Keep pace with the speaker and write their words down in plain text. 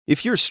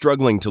If you're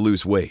struggling to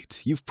lose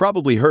weight, you've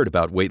probably heard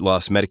about weight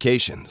loss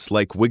medications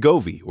like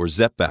Wegovy or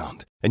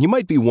Zepbound, and you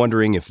might be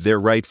wondering if they're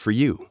right for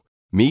you.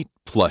 Meet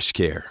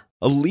PlushCare,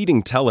 a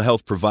leading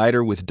telehealth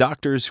provider with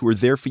doctors who are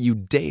there for you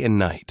day and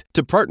night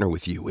to partner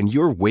with you in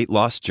your weight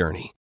loss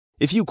journey.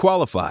 If you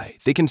qualify,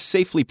 they can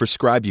safely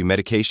prescribe you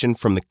medication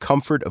from the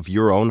comfort of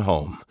your own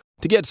home.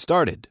 To get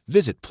started,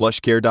 visit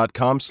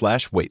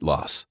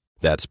plushcare.com/weightloss.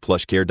 That's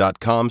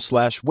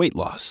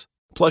plushcare.com/weightloss.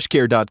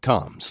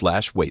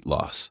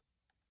 plushcare.com/weightloss.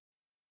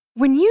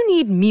 When you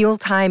need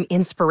mealtime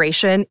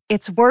inspiration,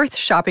 it's worth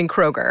shopping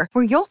Kroger,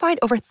 where you'll find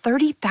over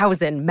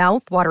 30,000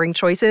 mouth-watering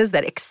choices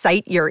that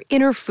excite your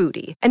inner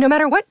foodie. And no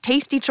matter what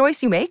tasty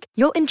choice you make,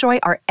 you'll enjoy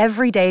our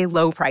everyday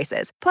low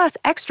prices, plus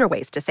extra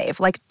ways to save,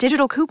 like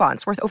digital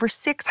coupons worth over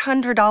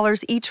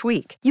 $600 each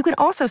week. You can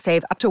also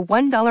save up to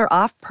 $1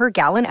 off per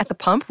gallon at the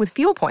pump with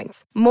fuel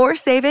points. More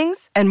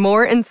savings and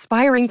more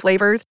inspiring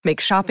flavors make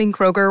shopping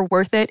Kroger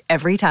worth it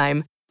every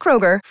time.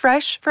 Kroger,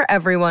 fresh for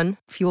everyone.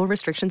 Fuel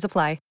restrictions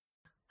apply.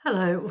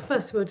 Hello. Well,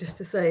 first of all, just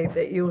to say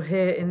that you'll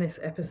hear in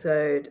this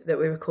episode that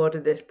we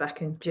recorded this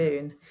back in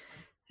June.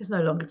 It's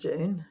no longer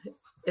June.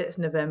 It's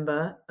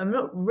November. I'm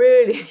not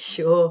really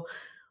sure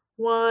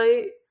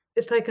why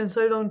it's taken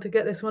so long to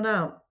get this one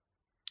out.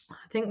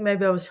 I think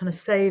maybe I was trying to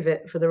save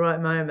it for the right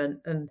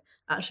moment. And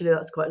actually,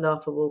 that's quite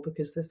laughable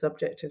because the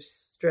subject of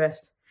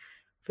stress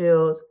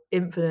feels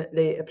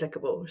infinitely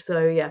applicable.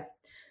 So, yeah,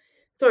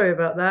 sorry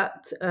about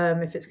that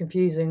if it's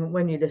confusing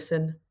when you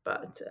listen,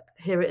 but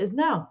here it is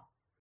now.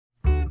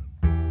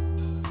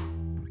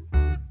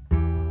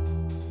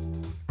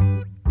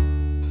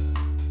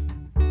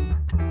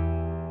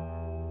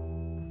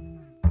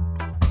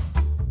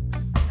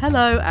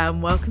 Hello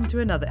and welcome to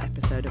another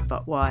episode of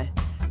But Why,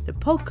 the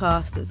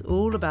podcast that's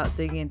all about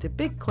digging into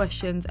big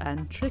questions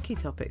and tricky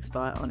topics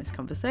via honest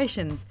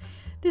conversations.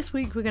 This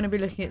week we're going to be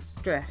looking at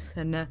stress,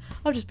 and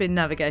I've just been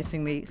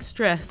navigating the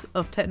stress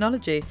of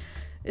technology.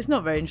 It's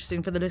not very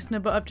interesting for the listener,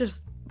 but I've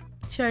just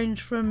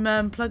changed from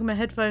plugging my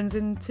headphones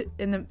into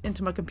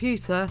my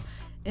computer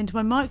into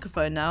my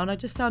microphone now, and I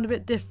just sound a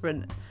bit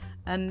different.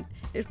 And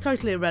it's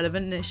totally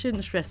irrelevant and it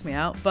shouldn't stress me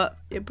out, but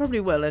it probably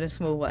will in a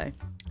small way.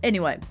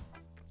 Anyway,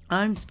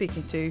 I'm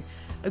speaking to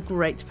a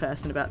great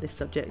person about this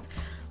subject.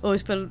 I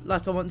always feel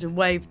like I want to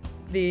wave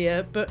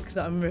the book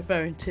that I'm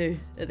referring to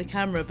at the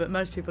camera, but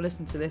most people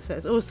listen to this, so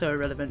it's also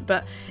irrelevant.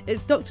 But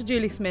it's Dr.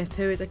 Julie Smith,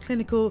 who is a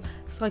clinical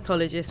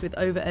psychologist with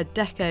over a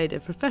decade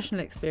of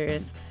professional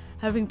experience,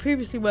 having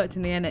previously worked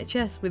in the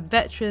NHS with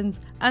veterans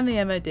and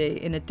the MOD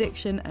in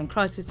addiction and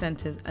crisis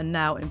centres, and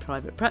now in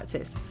private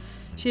practice.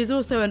 She is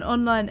also an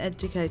online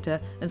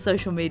educator and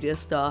social media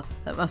star.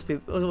 That must be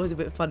always a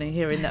bit funny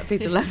hearing that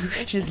piece of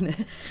language, isn't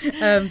it?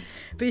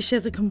 But she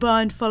has a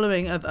combined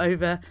following of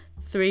over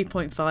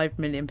 3.5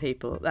 million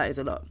people. That is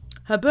a lot.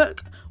 Her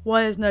book,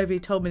 Why Has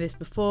Nobody Told Me This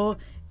Before,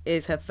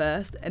 is her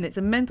first, and it's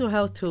a mental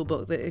health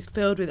toolbook that is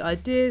filled with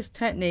ideas,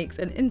 techniques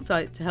and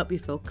insights to help you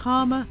feel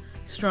calmer,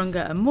 stronger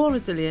and more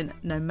resilient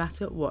no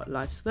matter what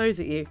life throws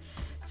at you.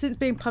 Since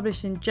being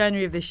published in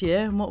January of this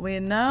year, and what we're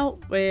in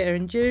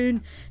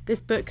June,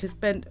 this book has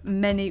spent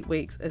many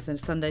weeks as a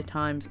Sunday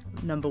Times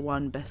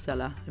 #1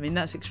 bestseller. I mean,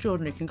 that's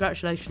extraordinary.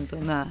 Congratulations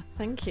on that.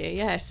 Thank you.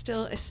 Yeah, it's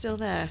still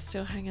there,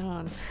 still hanging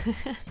on.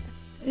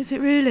 Is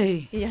it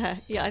really? Yeah.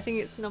 I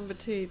think it's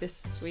 #2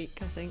 this week,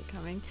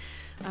 coming.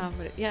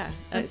 But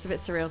it's a bit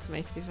surreal to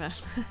me, to be fair.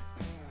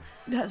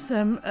 That's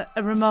a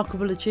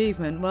remarkable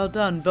achievement. Well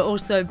done. But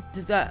also,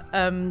 does that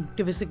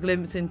give us a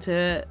glimpse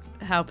into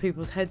how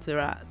people's heads are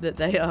at, that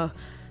they are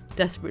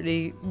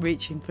desperately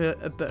reaching for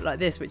a book like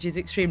this, which is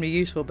extremely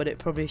useful, but it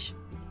probably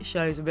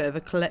shows a bit of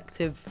a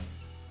collective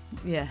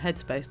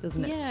headspace,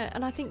 doesn't it? Yeah,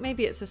 and I think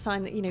maybe it's a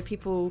sign that,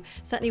 people,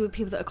 certainly with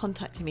people that are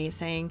contacting me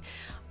saying,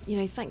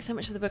 thanks so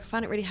much for the book, I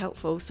found it really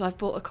helpful, so I've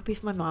bought a copy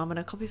for my mum and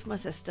a copy for my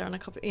sister and a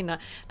copy,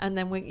 and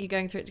then you're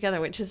going through it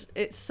together,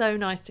 it's so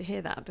nice to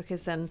hear that,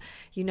 because then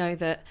you know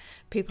that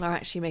people are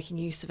actually making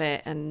use of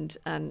it and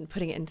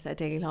putting it into their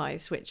daily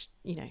lives, which,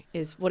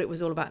 is what it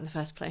was all about in the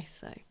first place.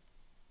 So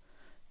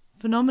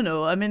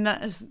phenomenal. I mean,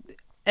 that is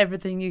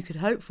everything you could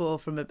hope for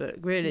from a book,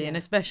 really. Yeah. And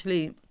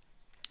especially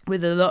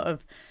with a lot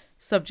of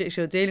subjects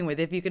you're dealing with,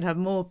 if you can have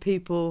more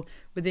people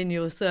within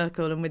your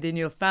circle and within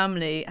your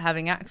family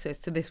having access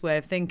to this way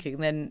of thinking,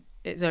 then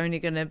it's only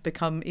going to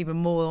become even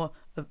more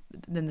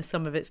than the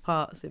sum of its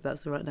parts, if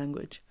that's the right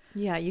language.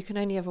 Yeah, you can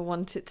only ever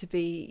want it to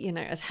be,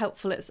 as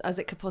helpful as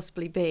it could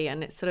possibly be.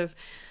 And it's sort of,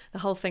 the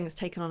whole thing's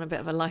taken on a bit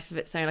of a life of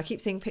its own. I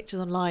keep seeing pictures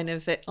online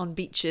of it on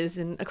beaches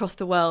across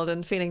the world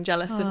and feeling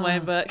jealous of my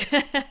own book.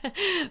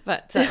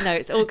 But no,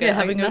 it's all good.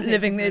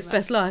 Living its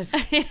best life.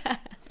 Yeah.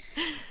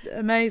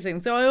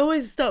 Amazing. So I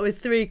always start with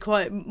 3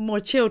 quite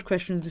more chilled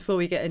questions before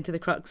we get into the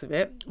crux of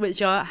it,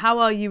 which are: how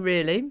are you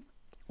really?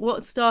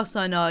 What star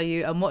sign are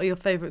you? And what are your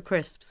favourite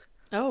crisps?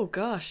 Oh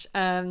gosh,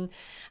 how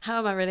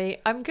am I really?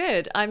 I'm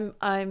good. I'm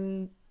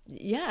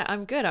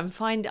good. I'm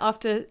fine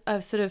after a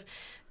sort of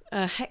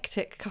a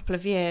hectic couple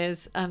of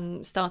years,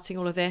 starting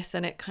all of this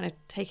and it kind of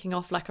taking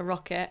off like a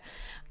rocket.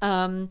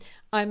 I'm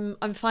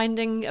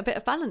finding a bit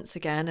of balance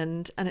again,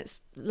 and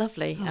it's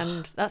lovely,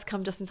 and that's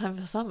come just in time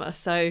for summer,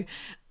 so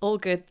all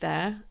good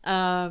there.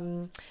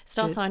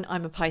 Star sign,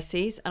 I'm a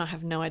Pisces, and I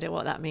have no idea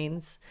what that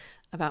means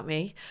about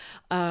me.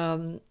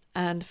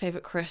 And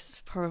favourite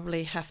crisps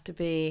probably have to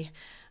be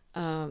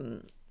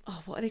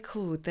what are they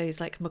called?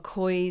 Those like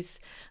McCoy's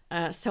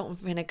salt and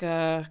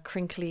vinegar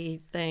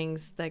crinkly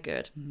things. They're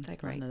good. They're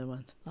great. Another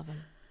one. Love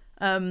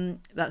them.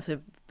 That's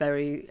a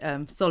very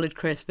solid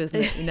crisp, isn't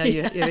it? You know,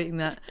 you're eating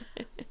that.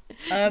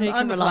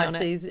 I'm a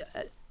Pisces.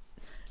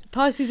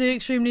 Pisces are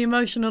extremely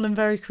emotional and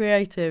very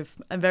creative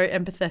and very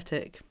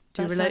empathetic.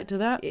 Do you relate to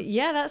that?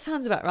 Yeah, that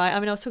sounds about right. I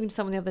mean, I was talking to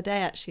someone the other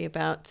day actually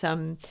about,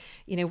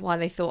 why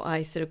they thought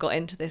I sort of got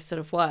into this sort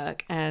of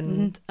work,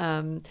 and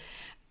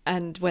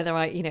and whether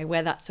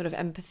where that sort of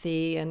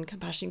empathy and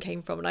compassion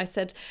came from. And I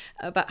said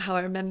about how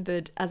I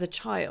remembered as a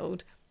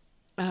child,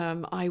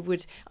 I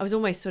was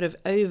almost sort of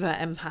over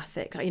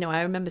empathic.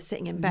 I remember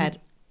sitting in bed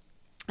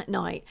at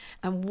night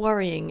and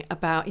worrying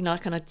about,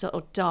 like on a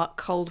dark,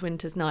 cold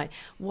winter's night,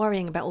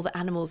 worrying about all the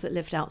animals that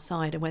lived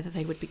outside and whether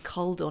they would be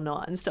cold or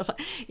not and stuff.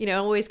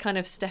 Always kind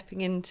of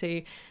stepping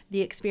into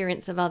the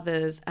experience of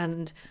others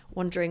and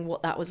wondering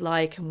what that was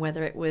like and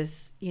whether it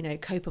was,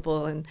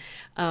 copable.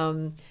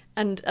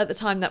 And at the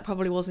time that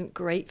probably wasn't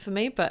great for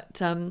me, but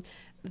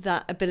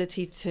that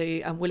ability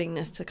to and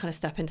willingness to kind of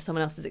step into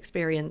someone else's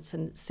experience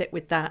and sit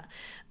with that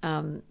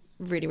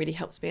really, really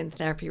helps me in the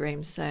therapy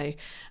room. So,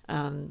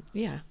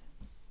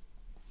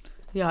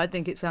 Yeah, I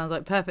think it sounds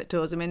like perfect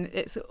tools. I mean,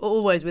 it's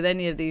always with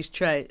any of these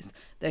traits,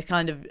 they're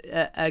kind of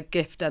a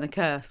gift and a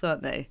curse,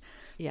 aren't they?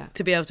 Yeah.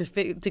 To be able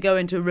to go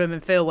into a room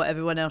and feel what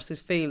everyone else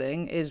is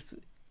feeling is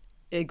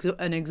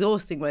an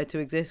exhausting way to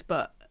exist,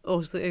 but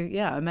also,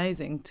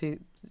 amazing to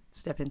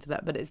step into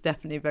that. But it's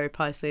definitely very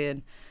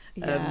Piscean.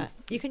 Yeah,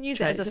 you can use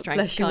it as a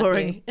strength,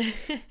 can't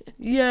you?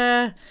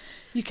 Yeah,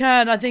 you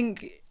can. I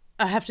think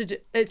I have to do,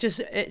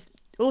 it's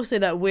also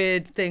that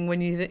weird thing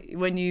when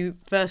you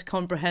first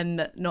comprehend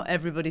that not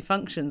everybody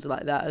functions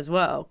like that as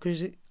well,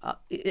 because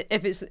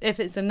if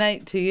it's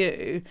innate to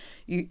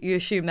you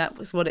assume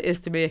that's what it is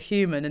to be a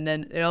human, and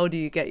then the older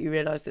you get you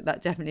realise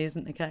that definitely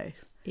isn't the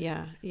case.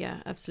 Yeah,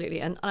 absolutely.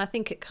 And I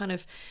think it kind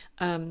of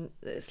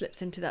it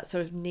slips into that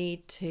sort of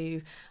need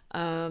to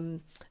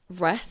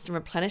rest and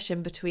replenish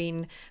in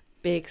between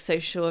big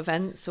social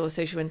events or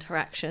social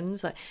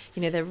interactions. Like,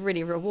 they're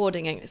really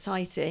rewarding and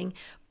exciting,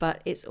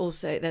 but it's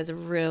also, there's a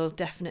real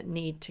definite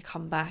need to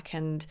come back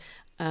and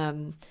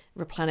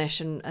replenish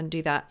and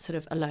do that sort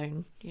of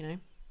alone,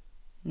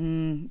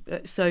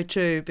 It's so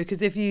true,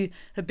 because if you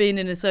have been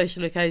in a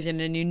social occasion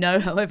and you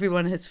know how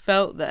everyone has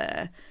felt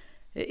there,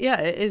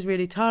 it is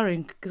really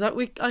tiring, because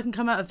I can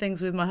come out of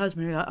things with my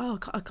husband and be like, oh,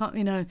 I can't,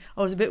 I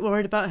was a bit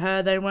worried about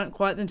her, they weren't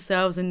quite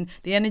themselves, and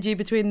the energy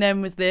between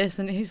them was this,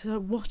 and he's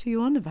like, what are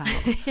you on about?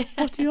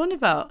 What are you on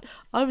about?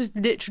 I was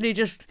literally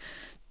just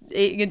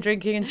eating and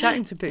drinking and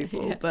chatting to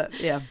people. But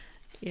yeah,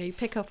 you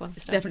pick up on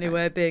it's stuff. Definitely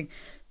where being.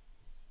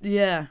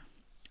 Yeah.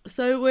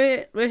 So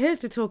we're here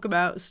to talk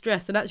about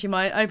stress, and actually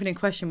my opening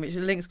question, which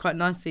links quite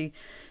nicely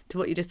to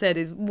what you just said,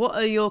 is what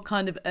are your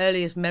kind of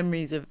earliest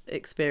memories of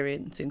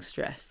experiencing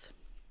stress?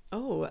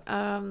 Oh,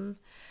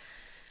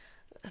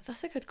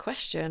 that's a good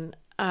question.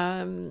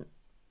 Wow,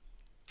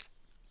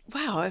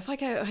 if I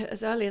go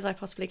as early as I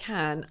possibly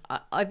can,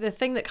 the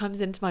thing that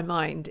comes into my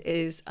mind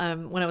is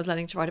when I was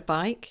learning to ride a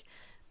bike.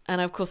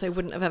 And of course, I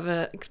wouldn't have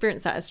ever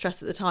experienced that as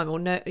stress at the time, or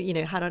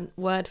had a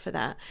word for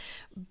that.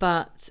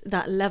 But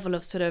that level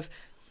of sort of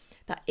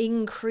that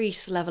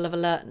increased level of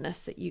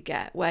alertness that you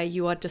get, where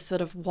you are just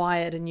sort of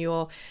wired and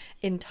you're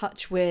in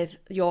touch with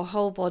your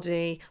whole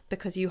body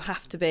because you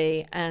have to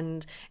be.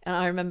 And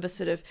I remember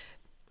sort of,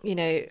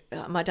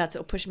 my dad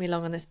sort of pushed me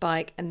along on this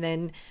bike, and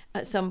then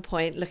at some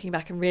point looking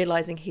back and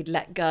realizing he'd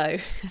let go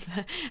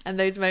and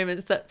those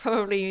moments that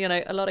probably,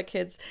 a lot of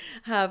kids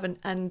have,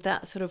 and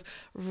that sort of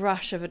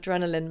rush of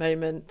adrenaline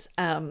moment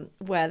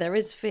where there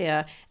is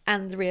fear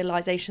and the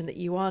realization that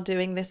you are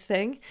doing this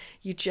thing,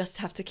 you just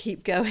have to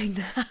keep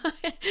going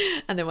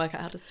and then work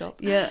out how to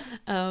stop. Yeah.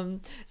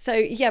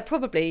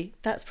 Probably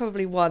that's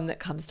probably one that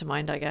comes to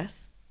mind, I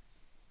guess.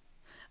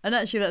 And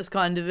actually that's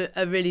kind of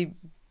a really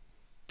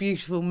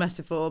beautiful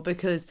metaphor,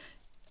 because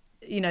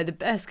the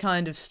best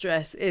kind of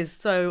stress is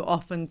so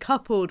often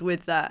coupled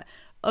with that,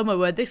 oh my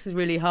word, this is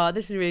really hard,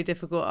 this is really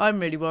difficult,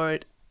 I'm really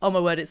worried, oh my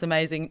word, it's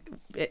amazing,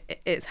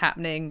 it's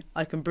happening,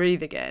 I can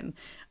breathe again.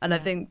 And I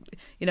think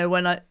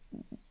when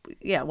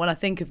I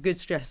think of good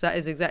stress, that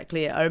is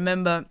exactly it. I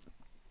remember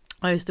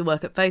I used to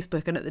work at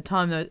Facebook, and at the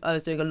time I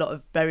was doing a lot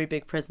of very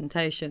big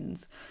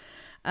presentations.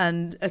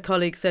 And a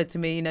colleague said to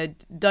me,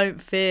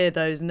 don't fear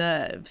those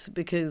nerves,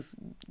 because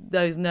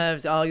those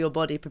nerves are your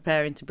body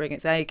preparing to bring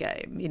its A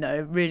game.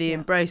 Really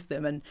embrace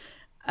them,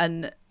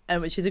 and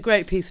which is a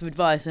great piece of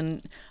advice.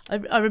 And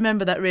I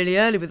remember that really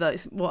early with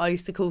what I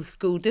used to call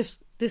school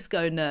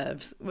disco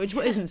nerves, which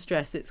isn't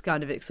stress, it's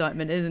kind of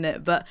excitement, isn't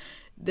it? But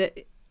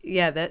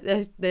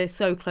they're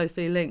so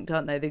closely linked,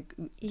 aren't they? The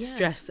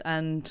stress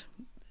and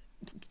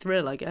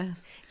thrill, I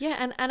guess. Yeah,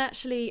 and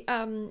actually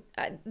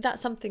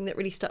that's something that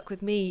really stuck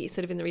with me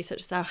sort of in the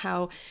research, so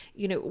how,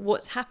 you know,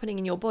 what's happening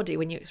in your body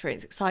when you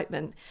experience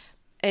excitement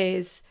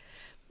is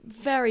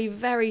very,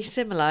 very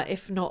similar,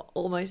 if not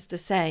almost the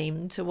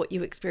same, to what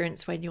you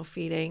experience when you're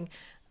feeling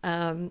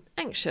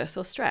anxious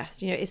or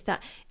stressed. You know, it's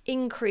that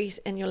increase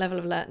in your level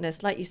of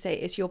alertness. Like you say,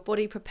 it's your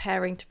body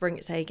preparing to bring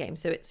its A game.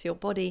 So it's your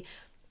body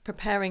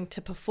preparing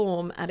to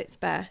perform at its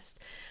best,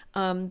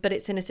 but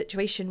it's in a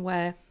situation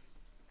where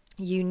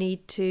you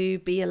need to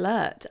be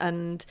alert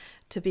and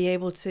to be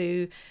able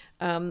to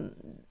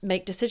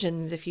make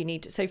decisions if you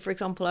need to. So, for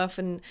example, I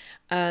often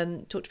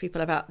talk to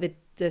people about the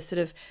sort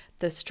of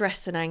the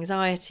stress and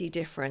anxiety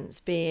difference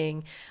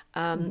being,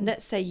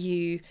 let's say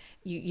you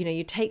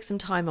take some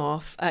time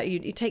off,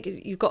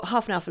 you've got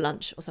half an hour for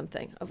lunch or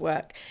something of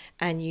work,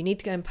 and you need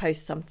to go and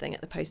post something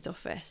at the post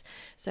office.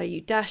 So you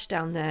dash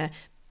down there,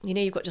 you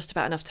know you've got just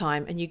about enough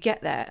time, and you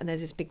get there and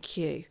there's this big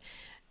queue,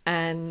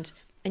 and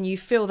you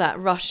feel that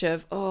rush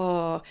of,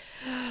 that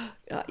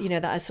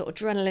sort of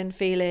adrenaline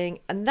feeling.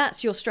 And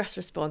that's your stress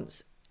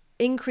response,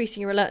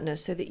 increasing your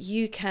alertness so that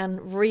you can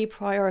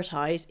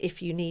reprioritize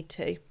if you need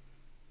to.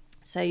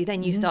 So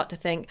then you start to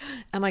think,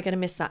 am I going to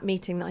miss that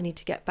meeting that I need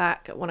to get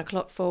back at 1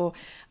 o'clock for?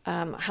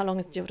 How long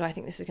do I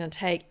think this is going to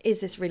take? Is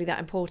this really that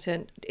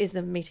important? Is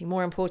the meeting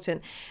more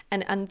important?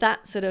 And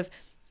that sort of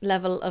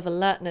level of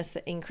alertness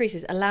that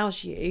increases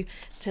allows you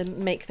to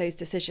make those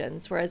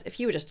decisions. Whereas if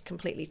you were just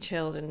completely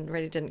chilled and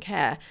really didn't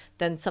care,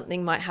 then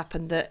something might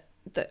happen that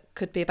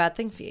could be a bad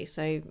thing for you.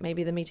 So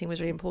maybe the meeting was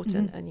really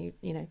important and you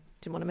didn't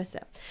want to miss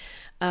it.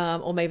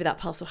 Or maybe that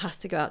parcel has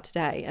to go out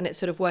today, and it's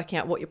sort of working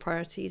out what your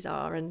priorities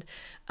are. And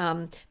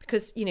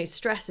because, you know,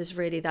 stress is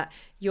really that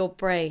your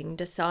brain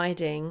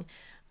deciding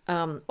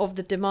of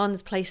the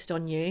demands placed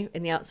on you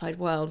in the outside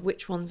world,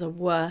 which ones are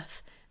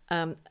worth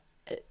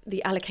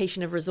the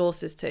allocation of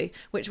resources to,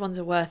 which ones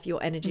are worth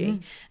your energy.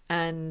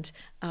 And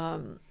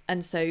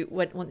so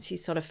once you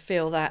sort of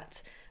feel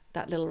that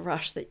little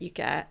rush that you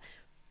get,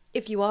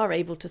 if you are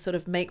able to sort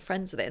of make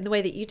friends with it in the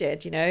way that you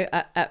did, you know,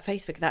 at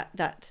Facebook,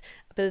 that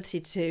ability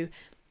to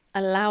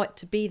allow it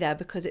to be there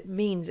because it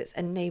means it's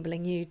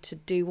enabling you to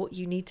do what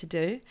you need to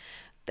do,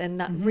 then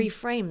that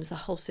reframes the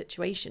whole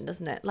situation,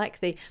 doesn't it? Like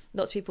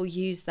lots of people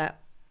use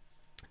that,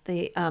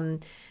 the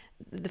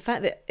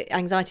fact that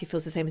anxiety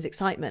feels the same as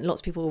excitement,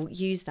 lots of people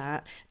use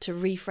that to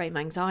reframe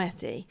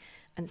anxiety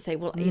and say,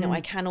 well, you know,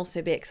 I can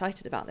also be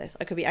excited about this.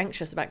 I could be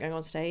anxious about going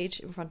on stage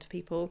in front of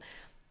people,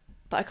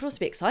 but I could also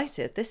be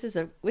excited. This is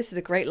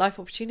a great life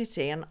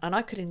opportunity, and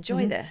I could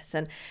enjoy this.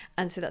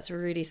 And so that's a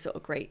really sort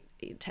of great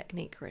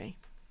technique, really.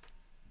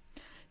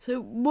 So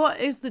what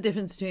is the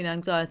difference between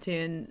anxiety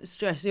and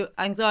stress?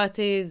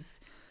 Anxiety is...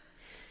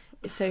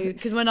 So...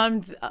 Because when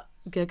I'm...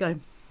 Go.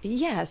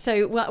 Yeah,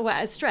 so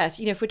well, stress,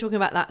 you know, if we're talking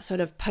about that sort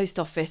of post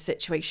office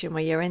situation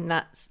where you're in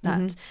that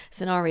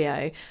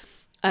scenario,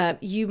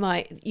 you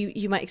might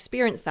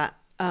experience that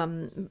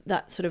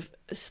sort of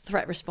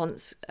threat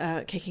response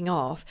kicking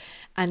off,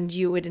 and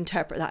you would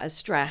interpret that as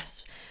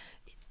stress.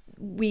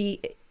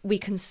 We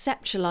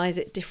conceptualize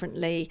it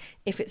differently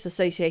if it's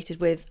associated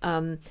with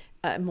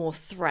more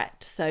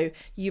threat. So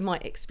you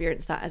might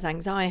experience that as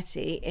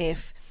anxiety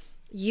if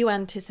you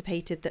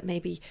anticipated that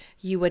maybe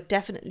you were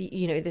definitely,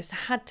 you know, this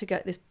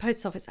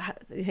post office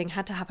thing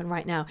had to happen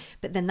right now,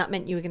 but then that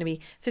meant you were going to be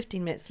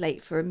 15 minutes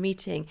late for a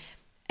meeting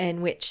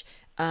in which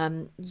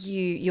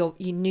you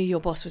knew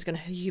your boss was going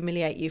to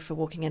humiliate you for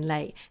walking in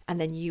late, and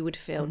then you would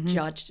feel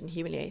judged and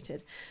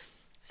humiliated.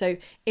 So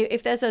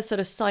if there's a sort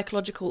of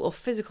psychological or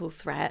physical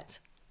threat,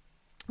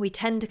 we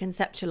tend to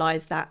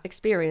conceptualize that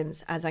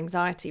experience as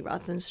anxiety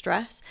rather than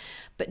stress.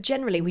 But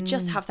generally, we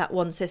just have that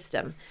one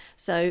system.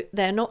 So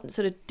they're not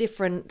sort of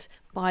different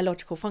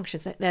biological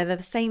functions. They're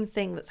the same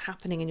thing that's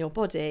happening in your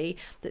body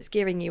that's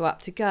gearing you up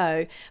to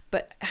go.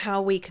 But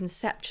how we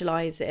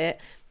conceptualize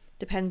it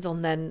depends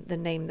on then the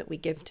name that we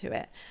give to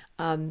it.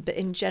 But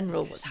in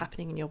general, what's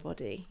happening in your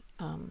body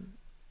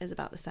is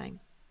about the same.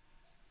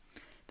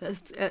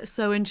 That's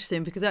so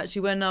interesting, because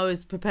actually when I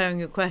was preparing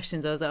your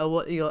questions, I was like,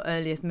 what are your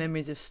earliest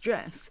memories of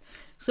stress?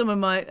 Some of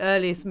my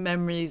earliest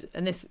memories,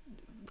 and this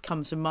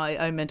comes from my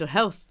own mental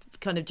health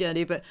kind of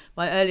journey, but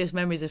my earliest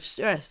memories of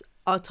stress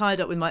are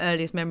tied up with my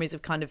earliest memories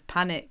of kind of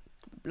panic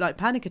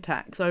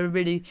attacks. I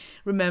really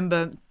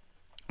remember,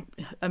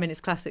 I mean,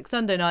 it's classic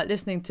Sunday night,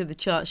 listening to the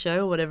chart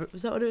show or whatever.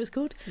 Was that what it was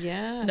called?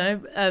 Yeah.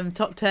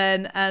 Top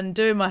 10, and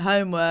doing my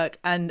homework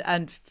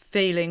and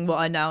feeling what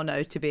I now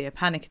know to be a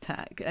panic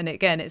attack. And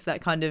again, it's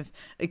that kind of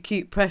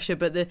acute pressure.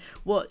 But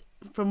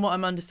from what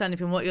I'm understanding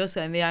from what you're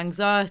saying, the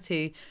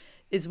anxiety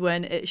is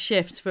when it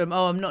shifts from,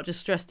 I'm not just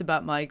stressed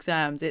about my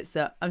exams. It's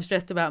that I'm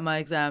stressed about my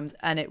exams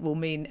and it will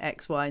mean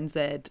X, Y, and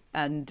Z,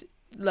 and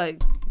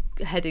like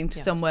heading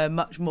to somewhere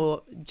much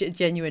more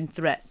genuine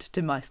threat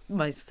to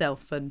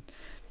myself and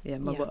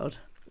my world.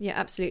 Yeah,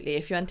 absolutely.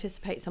 If you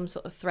anticipate some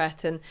sort of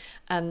threat,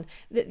 and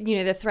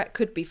the threat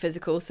could be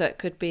physical, so it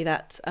could be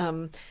that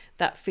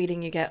that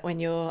feeling you get when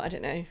you're, I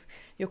don't know,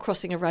 you're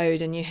crossing a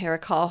road and you hear a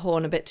car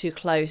horn a bit too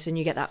close, and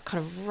you get that kind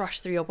of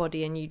rush through your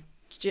body, and you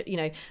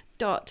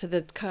dart to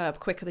the curb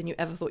quicker than you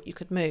ever thought you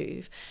could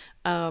move,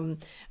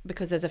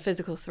 because there's a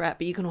physical threat.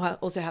 But you can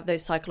also have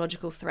those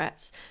psychological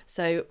threats.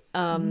 So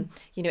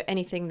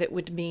anything that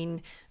would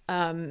mean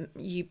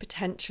you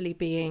potentially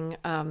being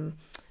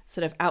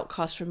sort of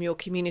outcast from your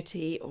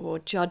community or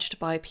judged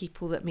by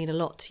people that mean a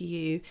lot to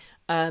you,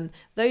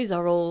 those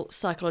are all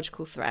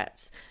psychological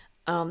threats.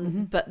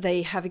 But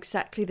they have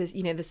exactly this,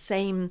 the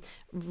same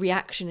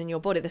reaction in your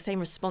body, the same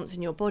response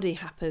in your body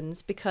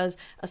happens because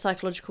a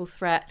psychological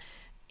threat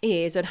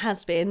is and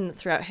has been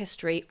throughout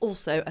history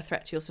also a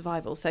threat to your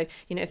survival. So,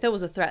 if there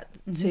was a threat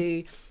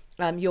to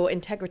your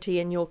integrity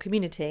in your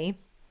community,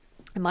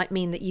 it might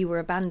mean that you were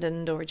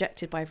abandoned or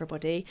rejected by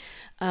everybody.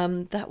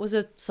 That was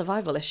a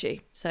survival issue.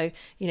 So,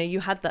 you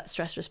had that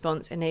stress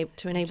response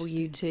to enable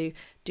you to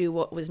do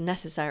what was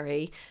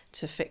necessary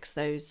to fix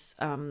those,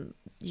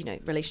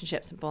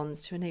 relationships and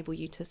bonds, to enable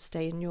you to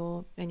stay in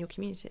your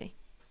community.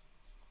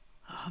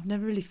 I've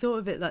never really thought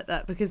of it like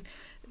that, because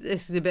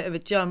this is a bit of a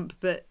jump,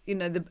 but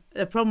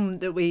the problem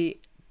that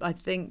I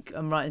think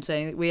I'm right in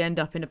saying that we end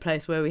up in a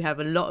place where we have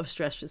a lot of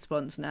stress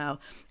response now,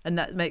 and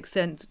that makes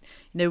sense.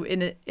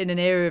 In an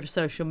era of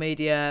social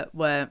media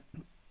where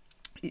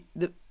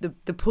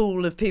the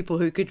pool of people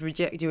who could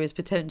reject you is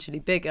potentially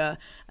bigger,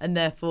 and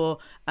therefore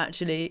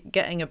actually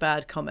getting a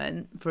bad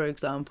comment, for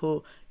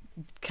example,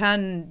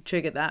 can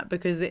trigger that,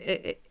 because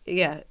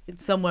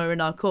it's somewhere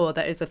in our core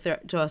that is a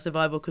threat to our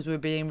survival because we're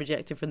being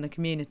rejected from the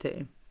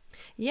community.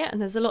 Yeah, and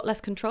there's a lot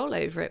less control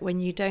over it when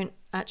you don't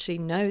actually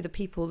know the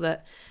people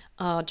that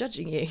are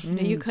judging you.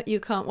 You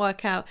can't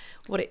work out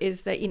what it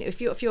is that,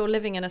 if you're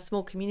living in a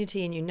small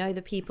community and you know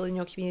the people in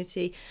your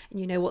community and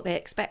you know what they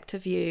expect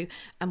of you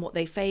and what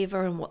they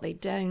favour and what they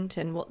don't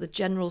and what the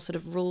general sort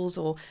of rules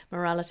or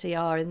morality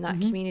are in that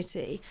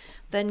community,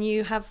 then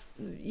you have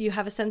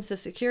a sense of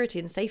security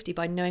and safety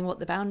by knowing what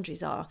the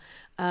boundaries are.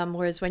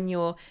 Whereas when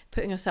you're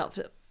putting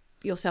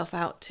yourself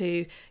out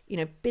to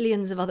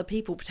billions of other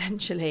people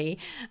potentially,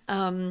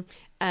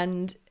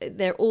 and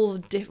they're all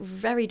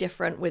very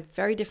different with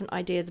very different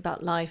ideas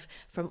about life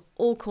from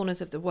all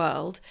corners of the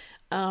world,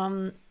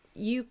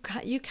 you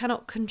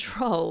cannot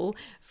control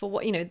for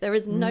what there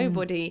is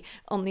nobody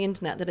on the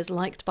internet that is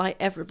liked by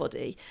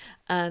everybody,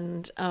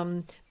 and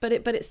but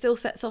it still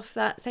sets off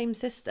that same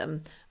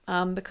system,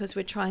 because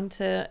we're trying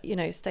to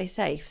stay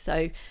safe.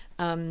 So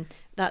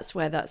that's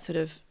where that sort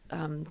of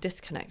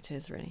disconnect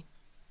is really.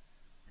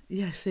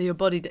 Yeah, so your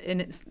body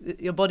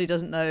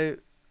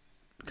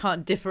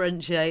can't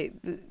differentiate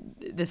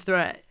the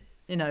threat,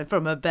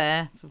 from a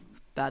bear,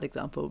 bad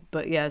example.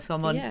 But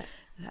someone. Yeah.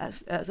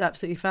 That's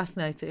absolutely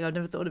fascinating. I've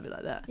never thought of it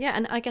like that. Yeah,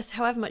 and I guess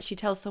however much you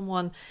tell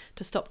someone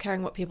to stop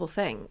caring what people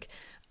think,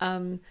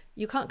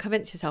 you can't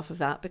convince yourself of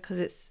that, because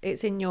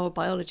it's in your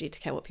biology to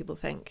care what people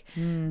think,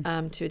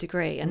 to a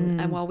degree.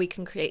 And while we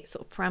can create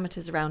sort of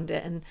parameters around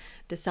it and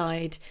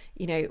decide,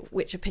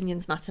 which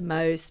opinions matter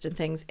most and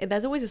things,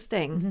 there's always a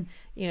sting.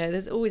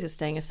 There's always a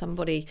sting if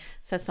somebody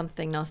says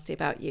something nasty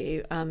about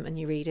you, and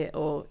you read it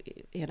or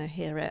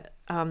hear it.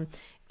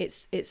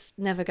 It's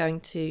never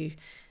going to.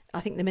 I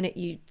think the minute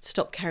you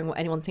stop caring what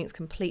anyone thinks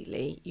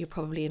completely, you're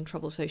probably in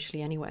trouble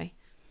socially anyway.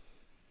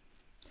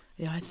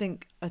 Yeah, I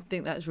think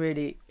that's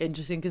really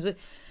interesting, because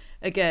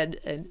again,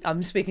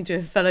 I'm speaking to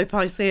a fellow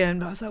Piscean,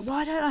 but I was like,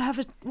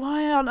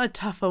 why aren't I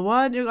tougher?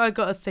 Why haven't I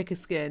got a thicker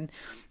skin?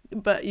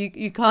 But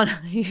you can't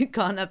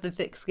have the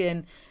thick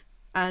skin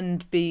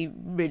and be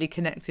really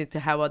connected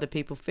to how other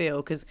people feel,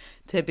 because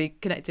to be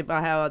connected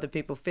by how other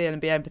people feel and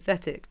be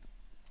empathetic,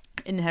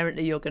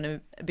 inherently you're going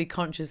to be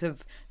conscious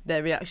of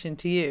their reaction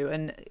to you,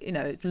 and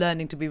it's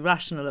learning to be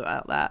rational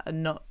about that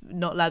and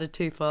not ladder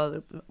too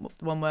far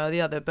one way or the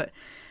other. But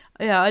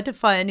I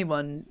defy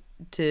anyone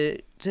to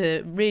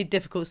read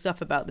difficult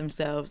stuff about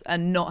themselves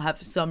and not have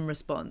some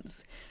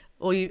response,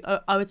 or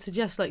I would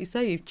suggest, like you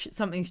say,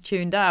 something's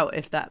tuned out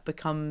if that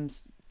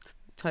becomes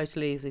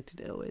totally easy to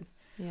deal with.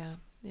 Yeah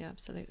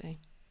absolutely.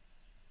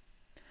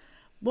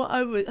 What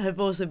I would have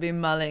also been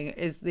mulling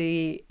is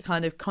the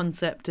kind of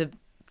concept of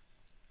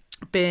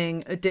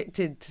being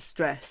addicted to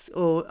stress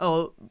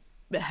or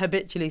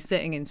habitually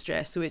sitting in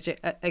stress, which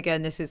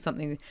again, this is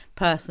something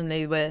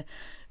personally where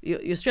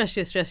you're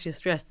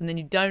stressed, and then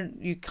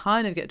you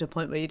kind of get to a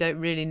point where you don't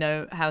really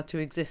know how to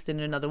exist in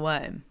another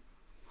way.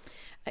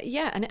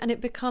 And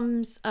it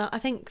becomes I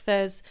think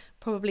there's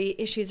probably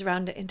issues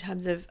around it in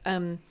terms of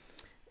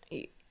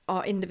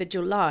our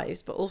individual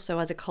lives, but also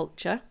as a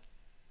culture,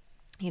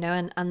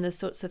 and the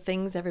sorts of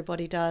things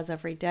everybody does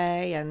every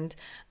day, and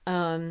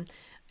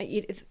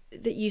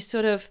that you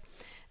sort of,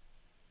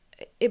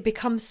 it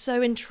becomes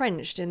so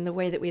entrenched in the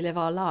way that we live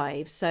our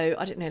lives. So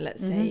I don't know,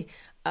 let's say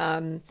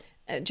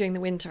during the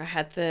winter, I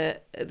had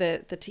the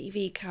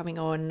TV coming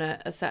on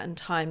at a certain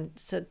time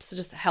to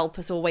just help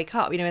us all wake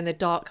up, in the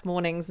dark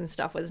mornings and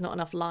stuff where there's not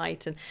enough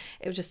light, and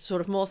it was just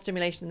sort of more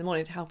stimulation in the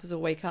morning to help us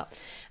all wake up.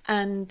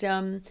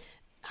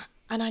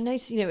 And I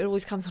noticed, it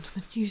always comes onto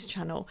the news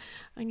channel,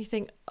 and you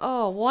think,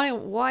 oh,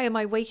 why am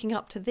I waking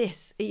up to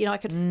this? I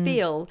could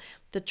feel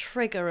the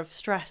trigger of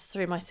stress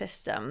through my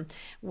system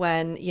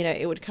when,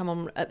 it would come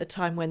on at the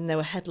time when there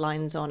were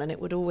headlines on, and it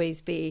would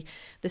always be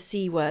the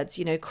C words,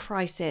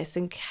 crisis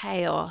and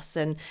chaos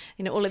and,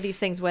 all of these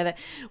things where they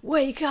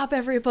wake up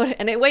everybody,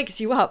 and it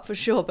wakes you up for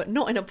sure, but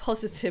not in a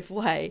positive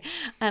way.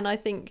 And I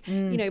think,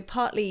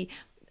 partly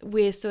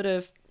we're sort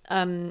of...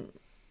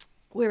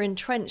 we're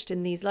entrenched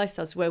in these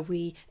lifestyles where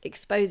we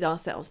expose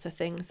ourselves to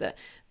things that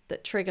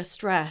trigger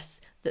stress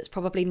that's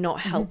probably not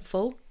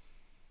helpful.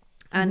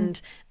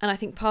 And I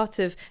think part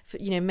of,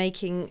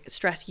 making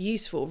stress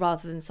useful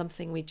rather than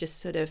something we just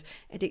sort of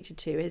addicted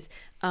to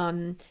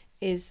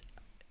is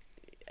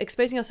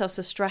exposing ourselves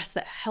to stress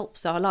that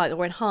helps our life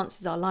or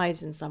enhances our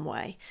lives in some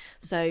way.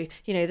 So,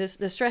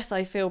 the stress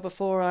I feel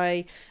before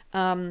I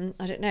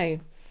don't know,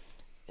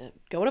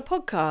 go on a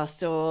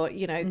podcast or,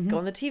 go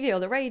on the TV or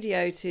the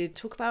radio to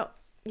talk about,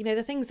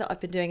 the things that I've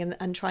been doing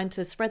and trying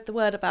to spread the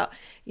word about,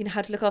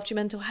 how to look after your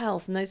mental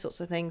health and those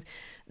sorts of things.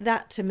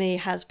 That to me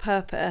has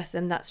purpose,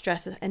 and that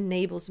stress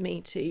enables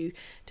me to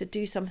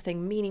do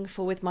something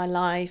meaningful with my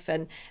life,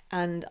 and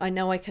I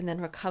know I can then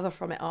recover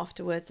from it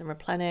afterwards and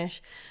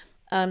replenish.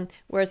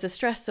 Whereas the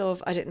stress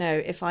of, I don't know,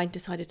 if I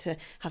decided to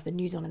have the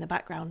news on in the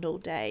background all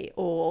day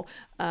or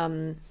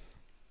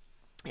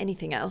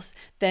anything else,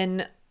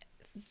 then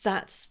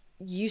that's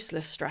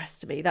useless stress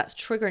to me. That's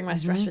triggering my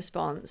stress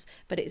response,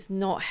 but it's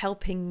not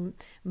helping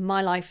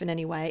my life in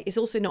any way. It's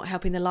also not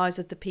helping the lives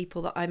of the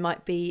people that I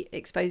might be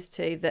exposed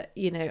to that,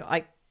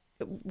 I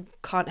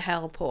can't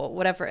help or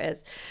whatever it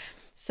is.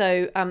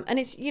 So, and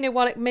it's,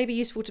 while it may be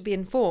useful to be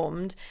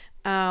informed,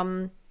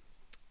 I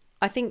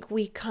think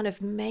we kind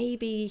of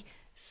maybe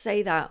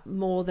say that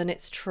more than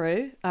it's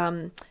true.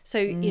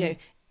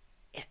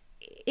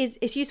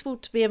 It's useful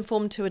to be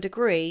informed to a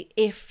degree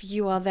if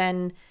you are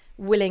then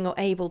willing or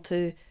able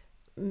to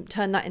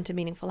turn that into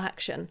meaningful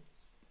action.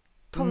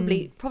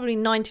 Probably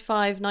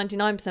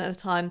 99% of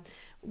the time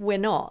we're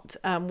not.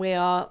 We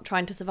are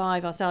trying to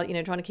survive ourselves,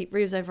 trying to keep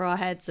roofs over our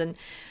heads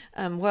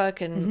and work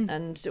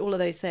and all of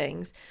those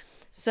things.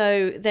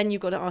 So then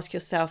you've got to ask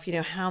yourself,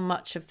 how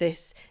much of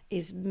this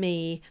is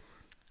me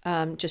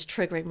just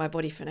triggering my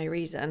body for no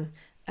reason,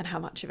 and how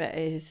much of it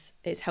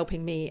is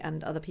helping me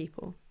and other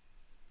people.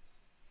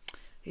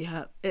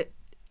 Yeah,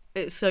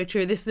 it's so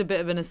true. This is a bit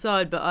of an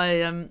aside, but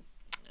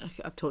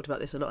I've talked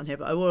about this a lot on here,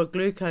 but I wore a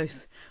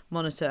glucose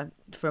monitor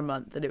for a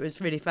month, and it was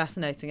really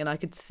fascinating, and I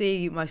could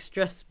see my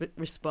stress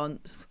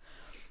response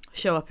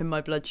show up in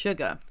my blood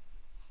sugar.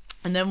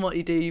 And then what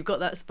you do, you've got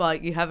that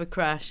spike, you have a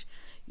crash,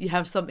 you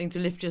have something to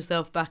lift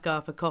yourself back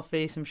up, a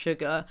coffee, some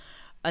sugar,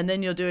 and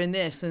then you're doing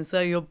this. And so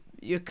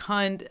you're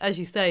kind, as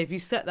you say, if you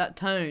set that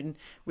tone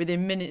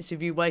within minutes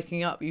of you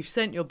waking up, you've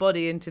sent your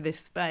body into this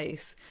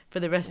space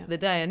for the rest of the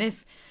day. And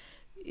if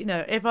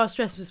our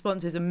stress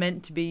responses are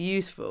meant to be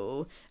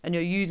useful and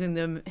you're using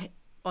them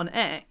on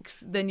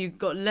X, then you've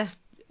got less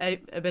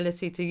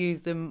ability to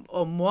use them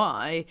on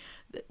Y.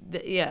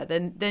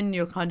 Then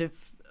you're kind of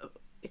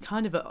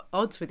at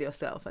odds with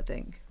yourself, I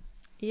think.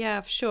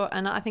 Yeah, for sure.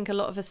 And I think a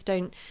lot of us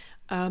don't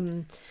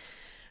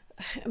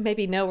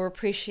maybe know or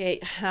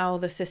appreciate how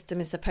the system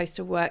is supposed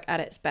to work at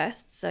its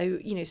best. So,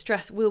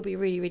 stress will be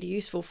really, really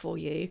useful for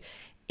you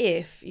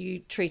if you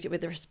treat it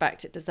with the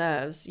respect it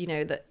deserves,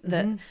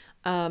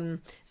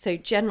 so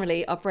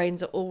generally our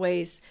brains are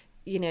always,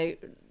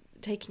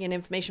 taking in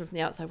information from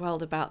the outside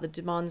world about the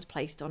demands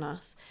placed on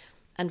us.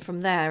 And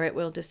from there, it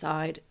will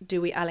decide,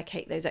 do we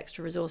allocate those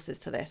extra resources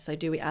to this? So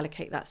do we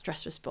allocate that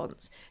stress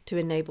response to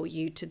enable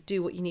you to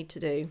do what you need to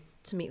do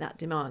to meet that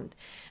demand?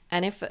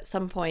 And if at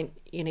some point,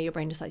 your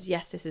brain decides,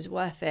 yes, this is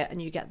worth it,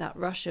 and you get that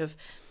rush of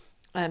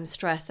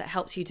stress that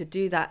helps you to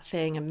do that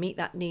thing and meet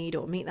that need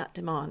or meet that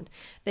demand,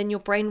 then your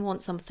brain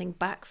wants something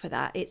back for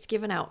that. It's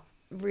given out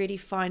really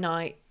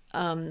finite,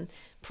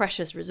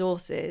 precious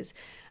resources,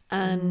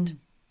 and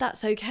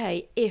that's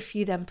okay if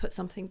you then put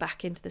something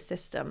back into the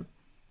system.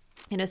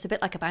 It's a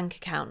bit like a bank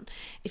account.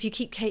 If you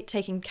keep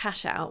taking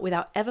cash out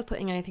without ever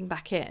putting anything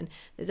back in,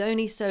 there's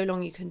only so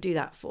long you can do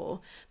that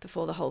for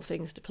before the whole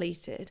thing's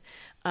depleted.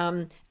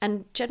 And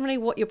generally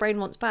what your brain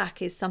wants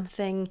back is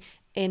something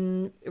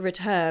in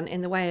return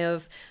in the way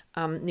of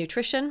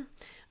nutrition,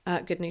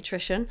 good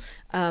nutrition,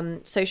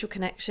 social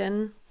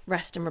connection,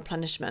 rest and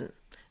replenishment,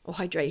 or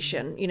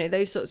hydration,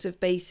 those sorts of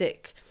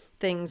basic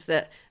things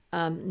that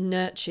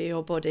nurture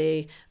your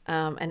body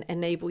and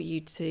enable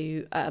you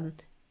to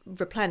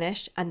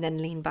replenish and then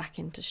lean back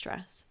into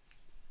stress.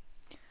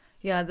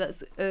 Yeah,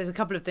 there's a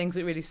couple of things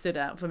that really stood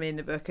out for me in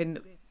the book,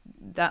 and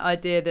that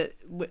idea that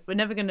we're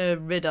never going to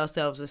rid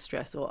ourselves of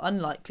stress, or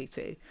unlikely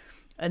to.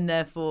 and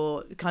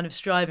therefore kind of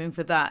striving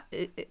for that,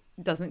 it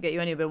doesn't get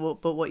you anywhere.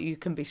 But what you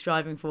can be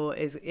striving for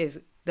is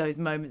those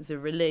moments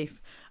of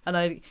relief. And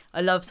I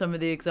love some of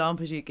the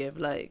examples you give,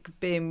 like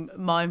being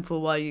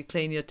mindful while you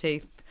clean your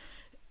teeth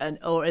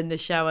or in the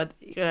shower.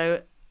 You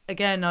know,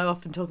 again, I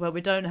often talk about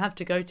we don't have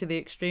to go to the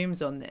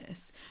extremes on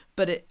this,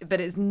 but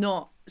it's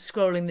not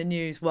scrolling the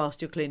news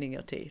whilst you're cleaning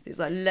your teeth. It's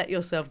like, let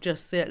yourself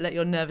just sit, let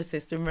your nervous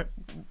system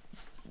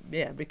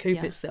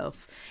recoup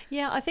itself.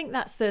 Yeah, I think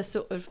that's the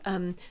sort of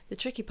the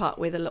tricky part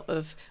with a lot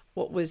of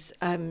what was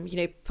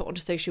put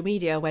onto social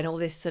media when all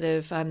this sort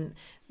of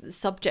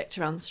subject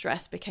around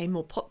stress became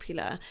more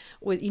popular.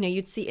 With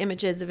you'd see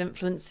images of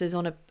influencers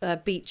on a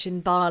beach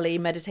in Bali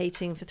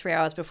meditating for 3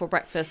 hours before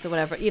breakfast or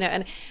whatever,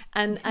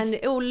 and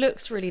it all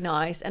looks really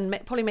nice and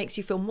probably makes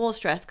you feel more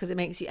stressed because it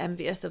makes you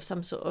envious of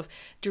some sort of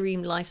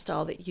dream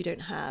lifestyle that you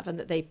don't have and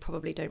that they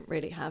probably don't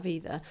really have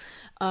either.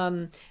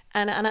 And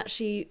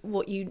actually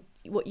what you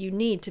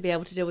need to be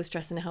able to deal with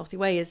stress in a healthy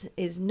way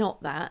is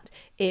not that.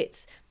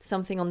 It's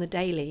something on the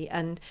daily.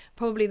 And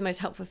probably the most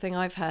helpful thing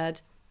I've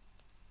heard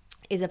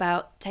is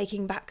about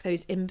taking back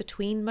those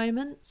in-between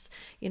moments,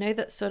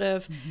 that sort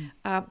of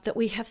that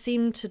we have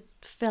seemed to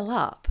fill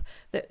up,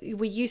 that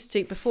we used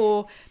to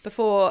before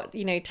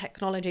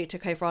technology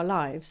took over our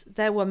lives.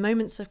 There were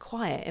moments of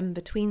quiet in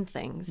between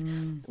things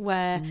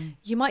where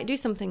you might do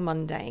something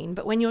mundane,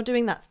 but when you're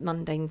doing that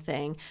mundane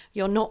thing,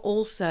 you're not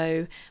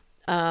also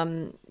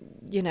listening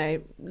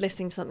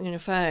to something on your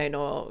phone,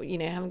 or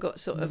haven't got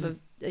sort of a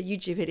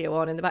YouTube video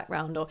on in the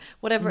background or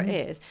whatever it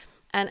is,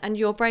 and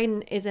your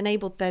brain is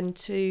enabled then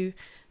to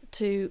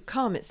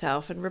calm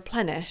itself and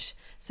replenish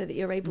so that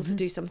you're able to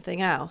do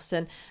something else.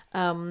 And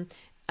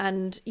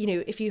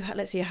if you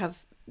let's say you have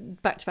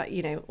back-to-back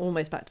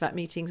almost back-to-back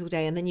meetings all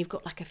day, and then you've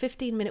got like a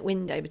 15-minute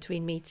window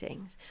between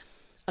meetings,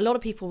 a lot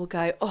of people will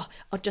go,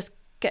 I'll just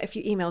get a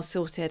few emails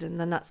sorted and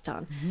then that's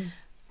done.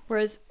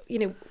 Whereas,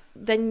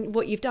 then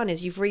what you've done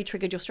is you've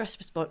re-triggered your stress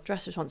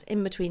response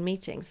in between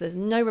meetings. There's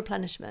no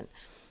replenishment.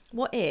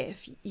 What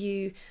if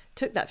you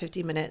took that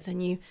 15 minutes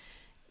and you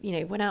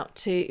went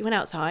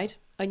outside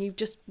and you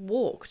just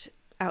walked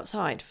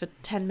outside for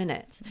 10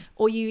 minutes,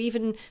 or you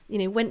even,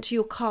 went to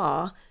your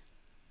car,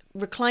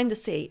 reclined the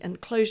seat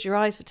and closed your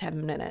eyes for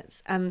 10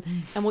 minutes. And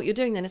what you're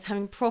doing then is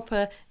having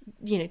proper,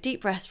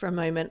 deep rest for a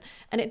moment.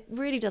 And it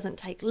really doesn't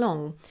take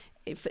long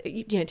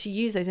to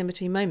use those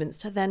in-between moments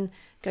to then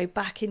go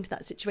back into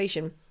that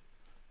situation.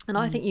 And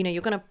I think,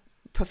 you're going to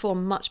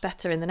perform much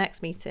better in the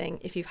next meeting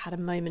if you've had a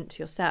moment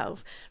to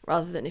yourself,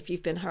 rather than if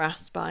you've been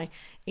harassed by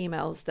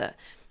emails that,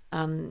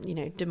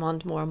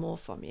 demand more and more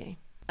from you.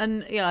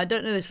 And I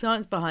don't know the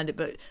science behind it,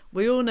 but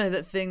we all know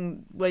that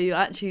thing where you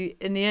actually,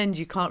 in the end,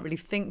 you can't really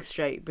think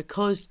straight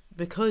because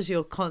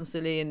you're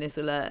constantly in this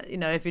alert,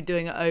 if you're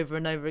doing it over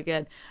and over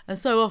again. And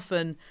so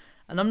often,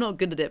 and I'm not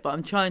good at it, but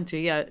I'm trying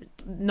to,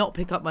 not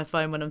pick up my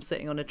phone when I'm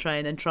sitting on a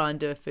train and try and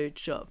do a food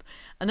shop.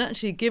 And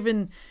actually,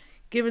 given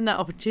that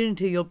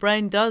opportunity, your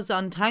brain does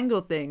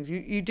untangle things.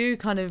 You do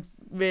kind of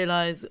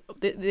realise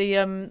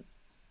the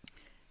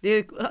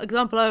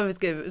example I always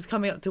give, it was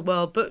coming up to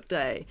World Book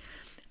Day,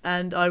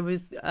 and I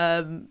was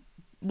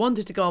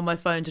wanted to go on my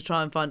phone to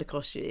try and find a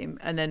costume,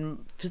 and then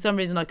for some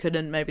reason I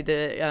couldn't. Maybe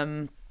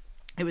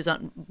it was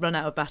run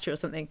out of battery or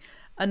something.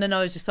 And then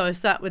I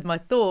sat with my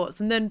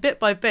thoughts, and then bit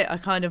by bit,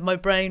 my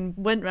brain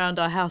went round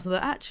our house and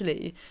thought,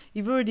 actually,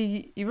 you've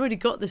already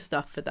got the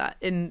stuff for that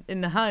in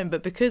the home.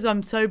 But because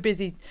I'm so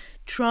busy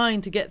trying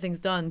to get things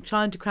done,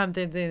 trying to cram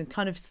things in,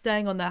 kind of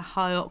staying on that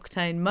high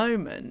octane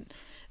moment,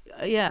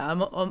 I'm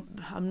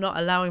not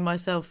allowing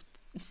myself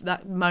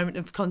that moment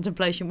of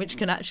contemplation, which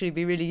can actually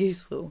be really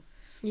useful.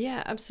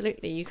 Yeah,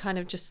 absolutely. You kind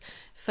of just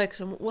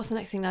focus on what's the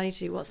next thing I need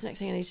to do, what's the next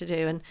thing I need to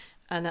do,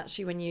 and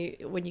actually when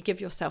you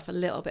give yourself a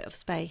little bit of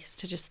space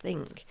to just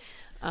think,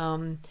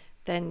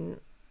 then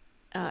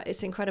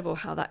it's incredible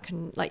how that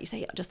can, like you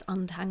say, just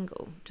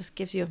untangle, just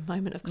gives you a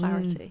moment of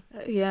clarity.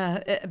 But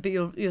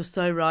you're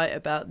so right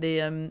about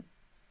the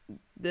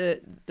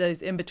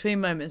those in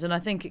between moments, and I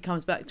think it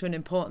comes back to an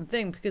important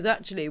thing, because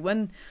actually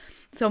when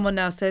someone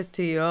now says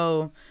to you,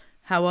 "Oh,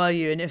 how are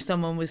you?" and if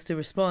someone was to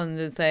respond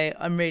and say,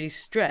 "I'm really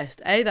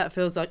stressed," that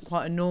feels like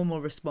quite a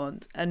normal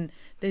response, and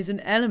there's an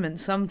element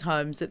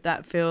sometimes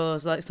that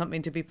feels like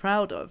something to be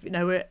proud of.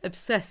 We're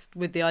obsessed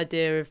with the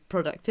idea of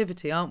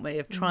productivity, aren't we,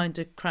 of trying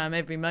to cram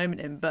every moment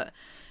in, but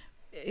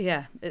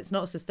it's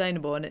not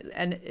sustainable,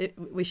 and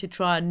we should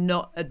try and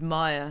not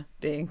admire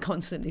being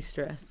constantly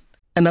stressed.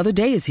 Another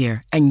day is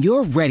here, and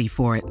you're ready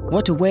for it.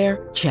 What to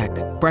wear? Check.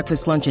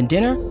 Breakfast, lunch, and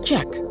dinner?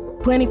 Check.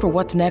 Planning for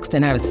what's next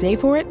and how to save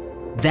for it?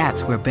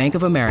 That's where Bank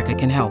of America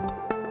can help.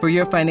 For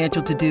your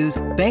financial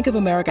to-dos, Bank of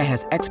America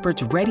has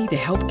experts ready to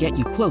help get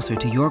you closer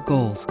to your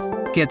goals.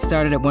 Get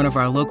started at one of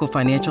our local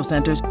financial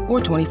centers or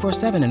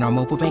 24/7 in our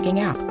mobile banking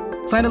app.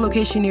 Find a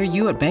location near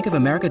you at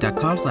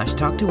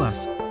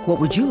bankofamerica.com/talktous. What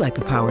would you like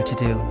the power to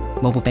do?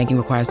 Mobile banking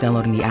requires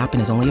downloading the app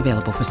and is only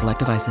available for select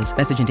devices.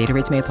 Message and data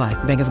rates may apply.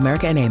 Bank of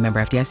America NA,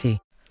 member FDIC.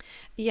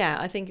 Yeah,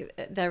 I think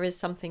there is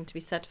something to be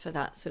said for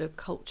that sort of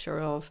culture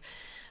of,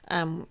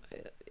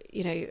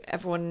 you know,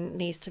 everyone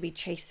needs to be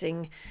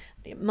chasing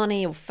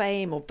money or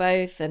fame or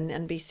both,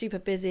 and be super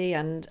busy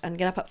and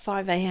get up at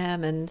 5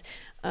 a.m. and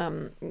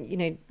you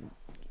know,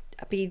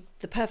 be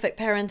the perfect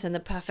parent and the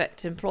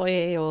perfect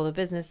employee or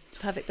the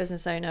perfect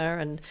business owner,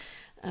 and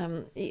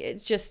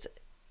it's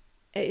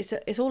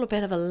all a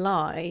bit of a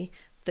lie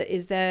that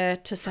is there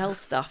to sell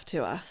stuff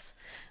to us,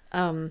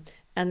 and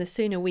the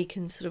sooner we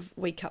can sort of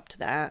wake up to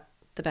that,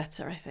 the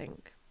better, I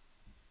think.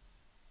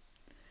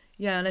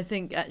 Yeah, and I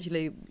think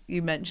actually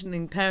you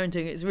mentioning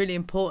parenting, it's really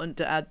important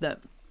to add that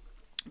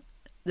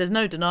there's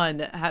no denying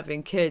that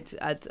having kids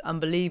adds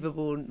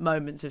unbelievable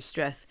moments of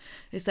stress.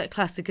 It's that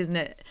classic, isn't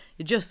it?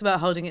 You're just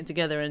about holding it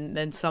together and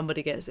then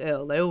somebody gets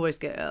ill. They always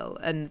get ill.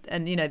 And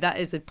you know, that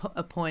is a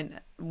point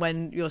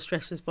when your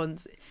stress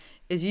response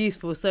is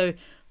useful. So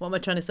what am I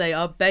trying to say?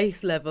 Our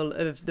base level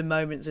of the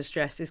moments of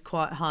stress is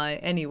quite high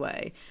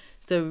anyway.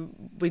 So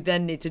we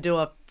then need to do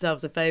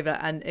ourselves a favour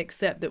and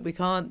accept that we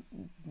can't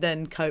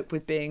then cope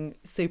with being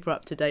super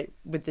up to date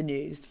with the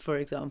news, for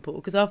example,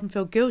 because I often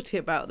feel guilty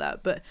about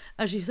that. But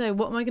as you say,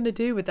 what am I going to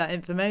do with that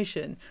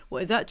information?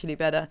 What is actually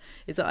better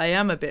is that I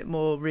am a bit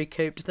more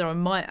recouped, so I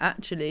might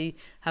actually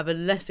have a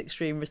less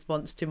extreme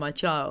response to my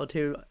child,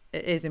 who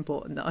it is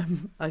important that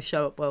I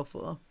show up well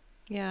for.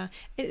 Yeah,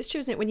 it's true,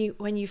 isn't it?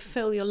 When you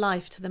fill your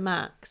life to the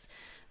max,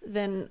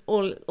 then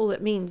all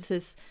it means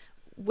is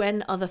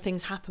when other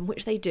things happen,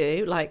 which they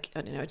do, like,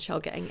 I don't know, a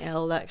child getting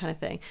ill, that kind of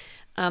thing,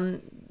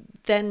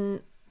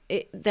 then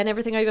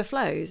everything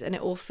overflows and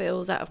it all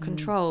feels out of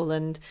control.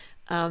 And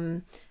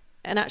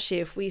actually,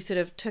 if we sort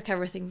of took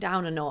everything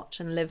down a notch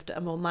and lived at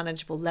a more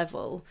manageable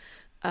level,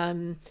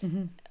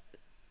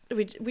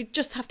 we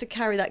just have to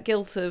carry that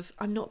guilt of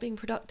I'm not being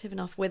productive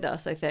enough with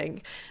us, I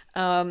think.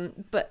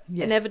 But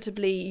yes,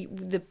 inevitably,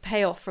 the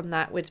payoff from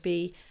that would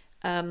be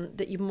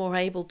that you're more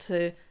able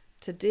to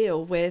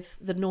deal with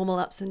the normal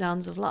ups and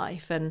downs of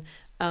life, and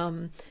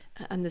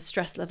the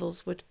stress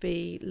levels would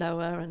be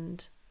lower,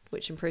 and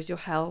which improves your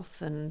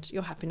health and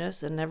your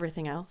happiness and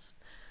everything else.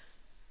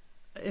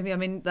 I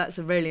mean that's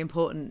a really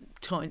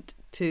important point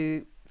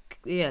to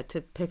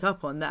pick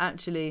up on, that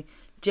actually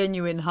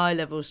genuine high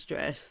level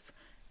stress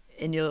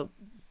in your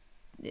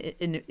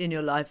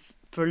life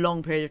for a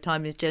long period of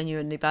time is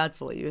genuinely bad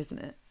for you, isn't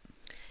it?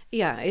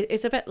 Yeah,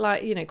 it's a bit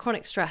like, you know,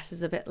 chronic stress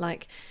is a bit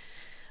like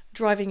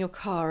driving your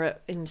car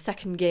in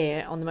second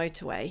gear on the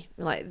motorway.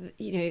 Like,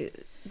 you know,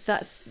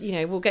 that's, you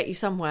know, will get you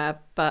somewhere,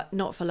 but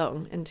not for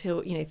long,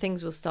 until, you know,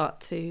 things will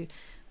start to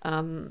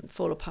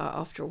fall apart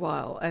after a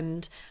while.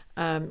 And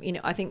you know,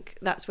 I think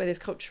that's where this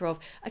culture of,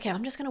 okay,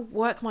 I'm just going to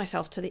work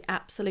myself to the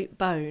absolute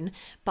bone,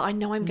 but I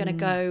know I'm going to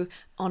go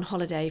on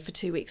holiday for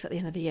 2 weeks at the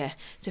end of the year.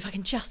 So if I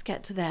can just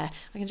get to there,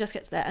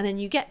 and then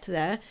you get to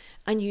there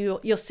and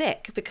you're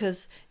sick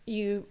because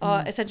you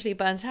are essentially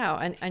burnt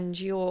out, and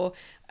you're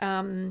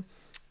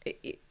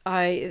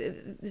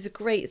there's a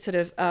great sort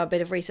of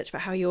bit of research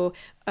about how the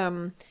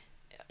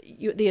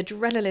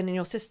adrenaline in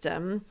your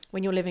system,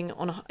 when you're living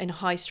in a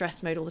high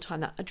stress mode all the time,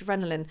 that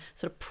adrenaline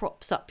sort of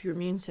props up your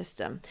immune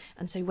system.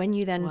 And so when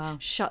you then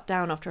shut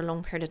down after a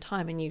long period of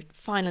time and you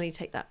finally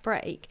take that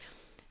break,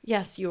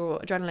 yes, your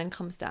adrenaline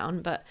comes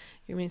down, but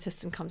your immune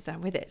system comes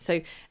down with it.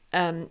 So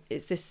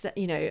it's this,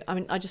 you know, I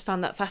mean, I just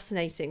found that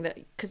fascinating, that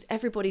because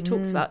everybody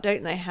talks about,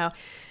 don't they, how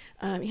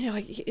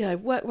I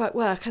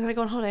work, and then I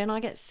go on holiday and I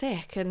get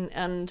sick, and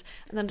then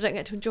I don't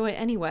get to enjoy it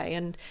anyway.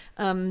 And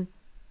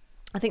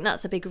I think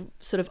that's a big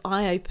sort of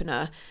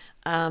eye-opener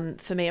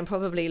for me, and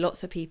probably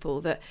lots of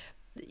people, that,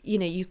 you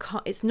know, you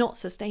can't, it's not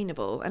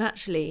sustainable. And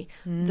actually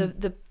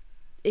the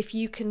if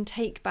you can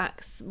take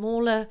back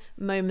smaller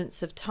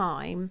moments of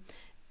time,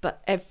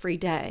 but every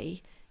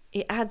day,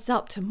 it adds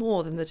up to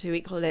more than the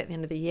 2-week holiday at the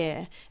end of the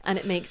year, and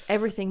it makes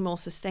everything more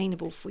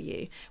sustainable for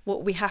you.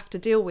 What we have to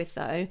deal with,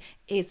 though,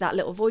 is that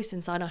little voice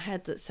inside our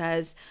head that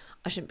says,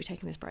 I shouldn't be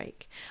taking this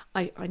break.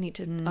 I need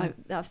to,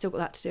 I've still got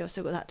that to do, I've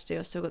still got that to do,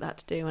 I've still got that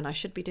to do, and I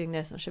should be doing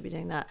this and I should be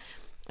doing that.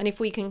 And if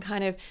we can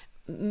kind of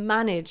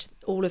manage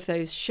all of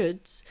those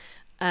shoulds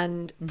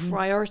and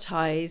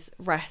prioritize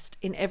rest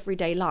in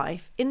everyday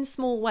life in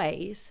small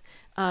ways,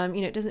 you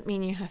know, it doesn't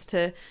mean you have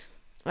to,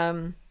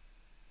 I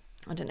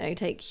don't know,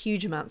 take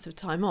huge amounts of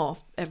time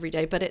off every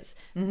day, but it's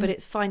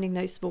finding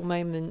those small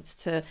moments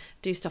to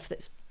do stuff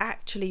that's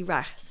actually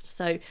rest.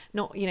 So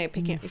not, you know,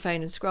 picking up your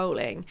phone and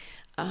scrolling,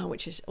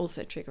 which is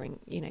also triggering,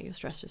 you know, your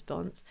stress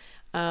response.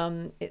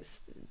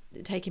 It's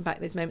taking back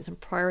those moments and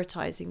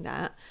prioritizing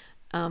that.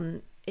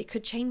 It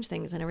could change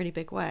things in a really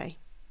big way.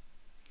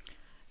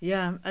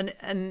 Yeah,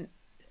 and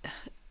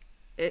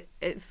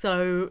it's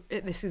so,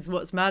 this is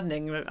what's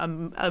maddening.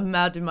 I'm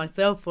mad with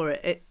myself for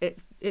it.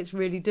 It's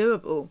really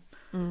doable.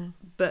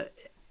 But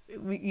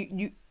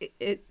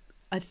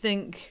I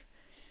think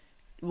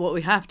what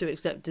we have to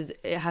accept is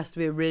it has to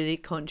be a really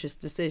conscious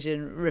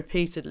decision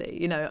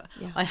repeatedly. You know,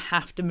 I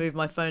have to move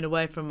my phone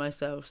away from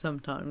myself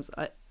sometimes.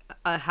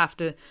 I have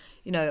to,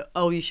 you know,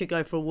 oh, you should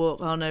go for a walk.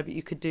 Oh no, but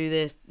you could do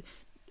this.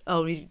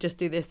 Oh, you just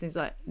do this. And it's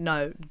like,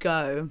 no,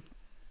 go.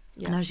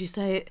 And as you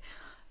say,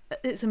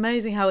 it's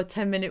amazing how a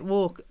 10-minute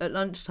walk at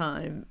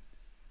lunchtime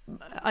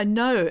I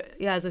know,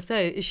 yeah, as I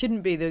say, it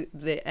shouldn't be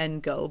the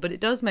end goal, but it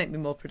does make me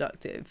more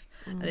productive,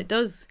 and it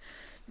does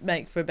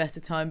make for a better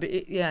time. But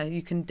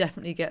you can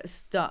definitely get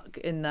stuck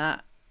in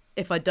that.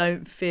 If I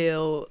don't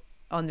feel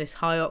on this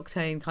high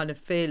octane kind of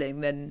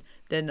feeling, then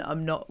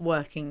I'm not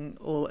working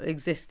or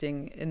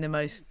existing in the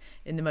most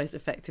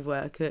effective way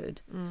I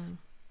could.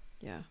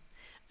 Yeah.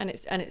 And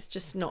it's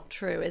just not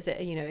true, is it?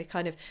 You know, it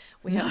kind of,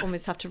 we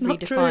almost have to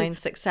redefine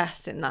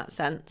success in that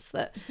sense,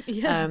 that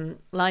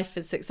life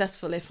is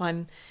successful if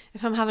I'm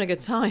having a good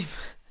time,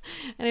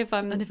 and if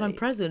I'm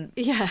present.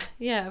 Yeah,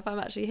 if I'm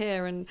actually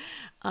here and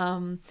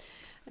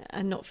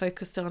not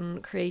focused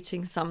on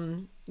creating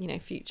some, you know,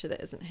 future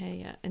that isn't here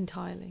yet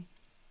entirely.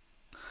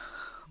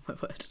 My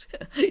word.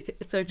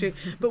 It's so true.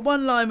 But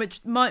one line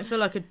which might feel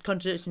like a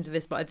contradiction to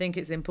this, but I think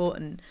it's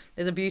important,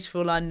 there's a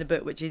beautiful line in the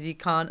book which is, you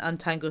can't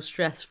untangle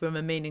stress from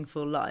a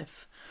meaningful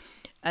life.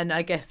 And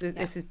I guess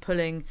this is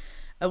pulling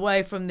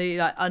away from the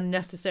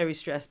unnecessary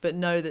stress, but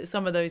know that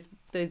some of those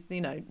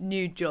you know,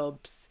 new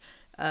jobs,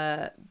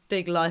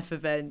 big life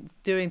events,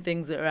 doing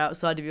things that are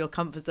outside of your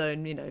comfort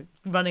zone, you know,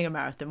 running a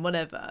marathon,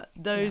 whatever,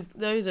 those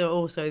are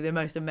also the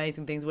most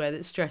amazing things where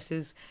that stress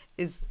is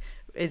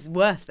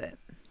worth it.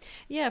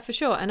 Yeah, for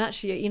sure. And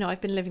actually, you know, I've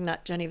been living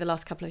that journey the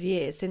last couple of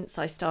years since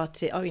I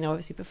started. You know,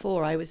 obviously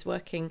before I was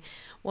working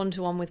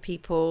one-to-one with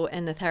people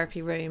in a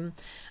therapy room.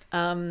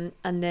 And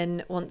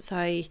then once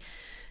I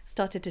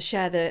started to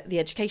share the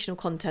educational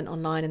content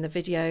online and the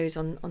videos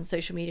on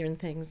social media and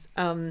things,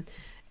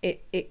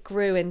 it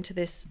grew into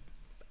this,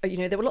 you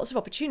know, there were lots of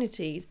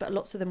opportunities, but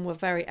lots of them were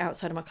very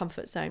outside of my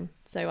comfort zone.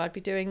 So I'd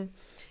be doing,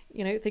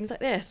 you know, things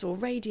like this or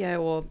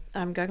radio or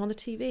going on the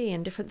TV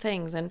and different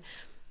things.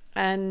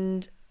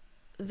 And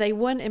they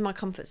weren't in my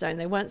comfort zone.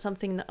 They weren't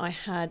something that I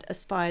had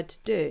aspired to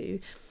do,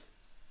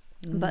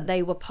 but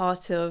they were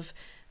part of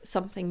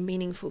something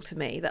meaningful to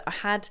me, that I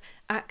had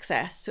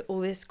access to all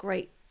this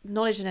great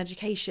knowledge and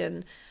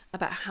education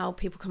about how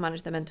people can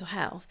manage their mental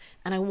health.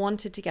 And I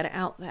wanted to get it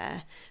out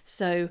there.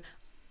 So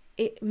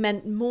it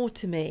meant more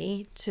to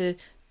me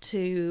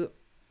to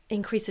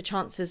increase the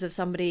chances of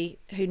somebody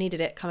who needed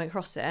it coming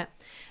across it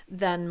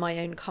than my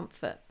own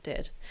comfort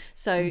did.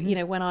 So, you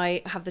know, when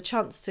I have the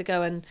chance to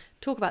go and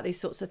talk about these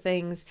sorts of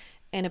things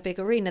in a big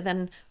arena,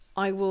 then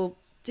I will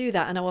do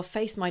that and I will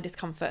face my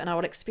discomfort and I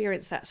will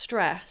experience that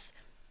stress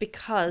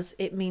because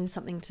it means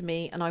something to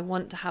me and I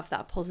want to have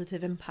that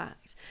positive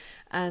impact.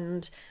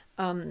 And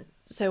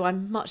so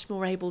I'm much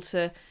more able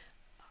to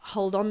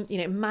hold on, you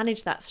know,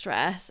 manage that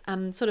stress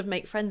and sort of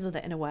make friends with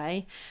it in a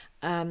way,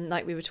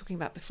 like we were talking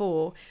about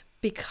before,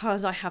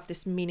 because I have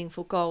this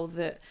meaningful goal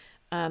that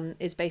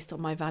is based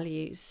on my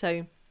values.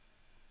 So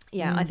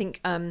yeah, I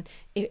think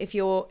if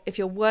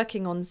you're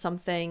working on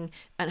something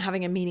and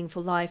having a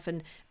meaningful life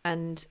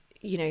and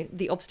you know,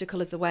 the obstacle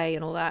is the way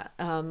and all that,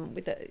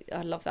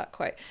 I love that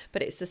quote,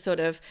 but it's the sort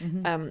of,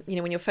 you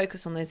know, when you're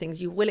focused on those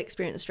things, you will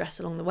experience stress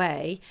along the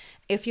way.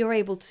 If you're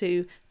able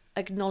to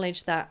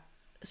acknowledge that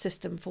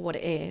system for what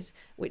it is,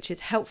 which is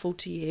helpful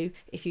to you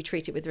if you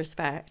treat it with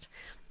respect,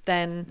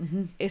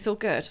 then it's all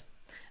good.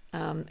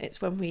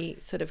 It's when we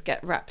sort of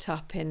get wrapped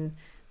up in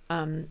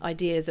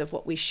ideas of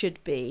what we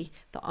should be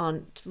that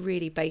aren't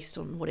really based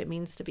on what it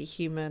means to be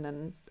human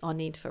and our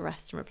need for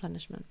rest and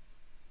replenishment.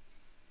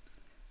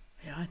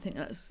 Yeah, I think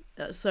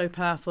that's so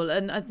powerful.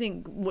 And I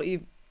think what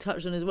you've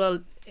touched on as well,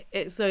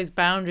 it's those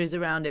boundaries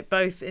around it,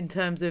 both in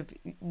terms of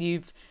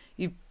you've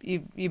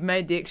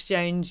made the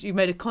exchange, you've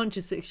made a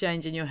conscious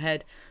exchange in your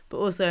head, but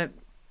also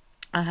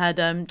I had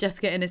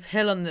Jessica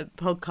Innes-Hill on the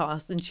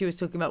podcast, and she was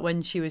talking about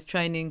when she was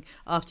training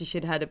after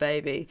she'd had a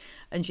baby,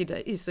 and she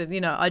said,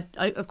 you know, I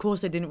of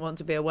course I didn't want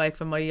to be away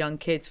from my young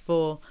kids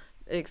for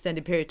an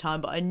extended period of time,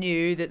 but I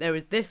knew that there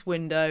was this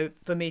window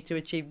for me to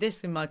achieve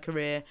this in my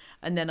career,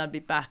 and then I'd be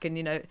back. And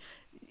you know,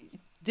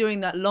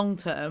 doing that long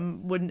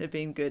term wouldn't have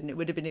been good, and it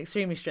would have been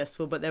extremely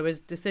stressful. But there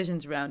was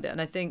decisions around it,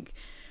 and I think,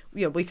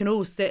 yeah, we can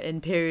all sit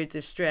in periods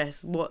of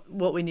stress,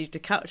 what we need to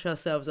catch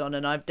ourselves on.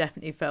 And I've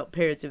definitely felt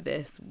periods of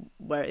this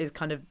where it is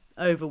kind of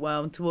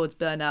overwhelmed towards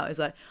burnout. It's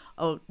like,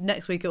 oh,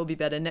 next week it'll be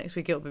better, next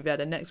week it'll be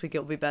better, next week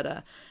it'll be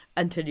better,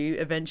 until you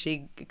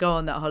eventually go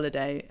on that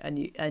holiday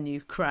and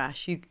you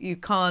crash. You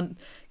can't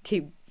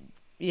keep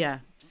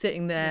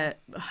sitting there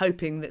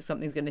hoping that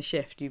something's going to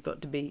shift. You've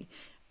got to be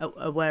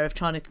aware of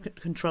trying to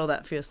control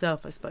that for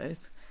yourself, I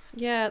suppose.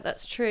 Yeah,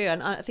 that's true.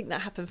 And I think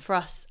that happened for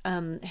us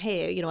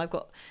here. You know, I've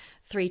got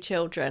 3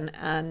 children,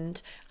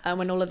 and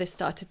when all of this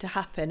started to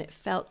happen, it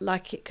felt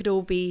like it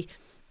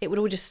would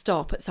all just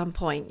stop at some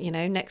point, you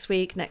know, next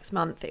week, next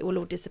month, it will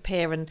all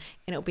disappear, and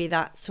it'll be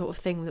that sort of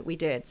thing that we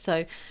did.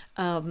 So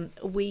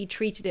we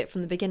treated it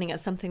from the beginning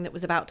as something that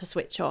was about to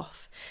switch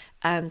off.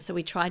 And so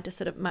we tried to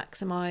sort of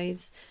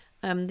maximise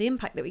the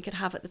impact that we could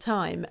have at the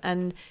time.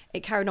 And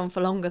it carried on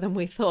for longer than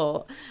we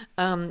thought.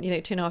 You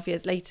know, 2.5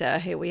 years later,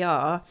 here we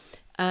are.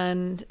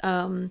 And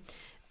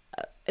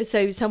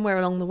so somewhere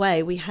along the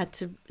way, we had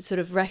to sort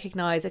of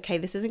recognise, okay,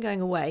 this isn't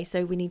going away,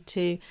 so we need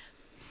to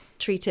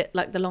treat it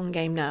like the long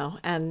game now,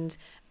 and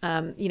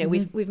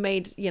We've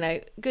made,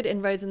 good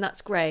inroads, and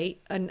that's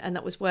great, and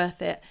that was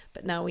worth it.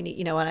 But now we need,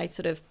 and I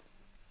sort of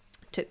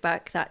took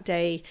back that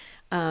day,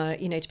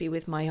 to be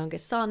with my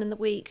youngest son in the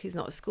week, who's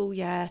not at school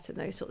yet, and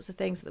those sorts of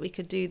things, so that we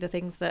could do the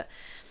things that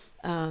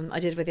I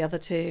did with the other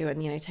two,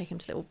 and take him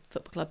to little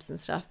football clubs and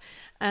stuff.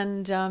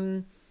 And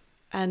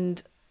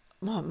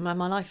well,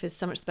 my life is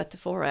so much the better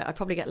for it. I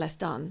probably get less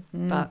done,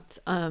 but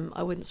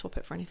I wouldn't swap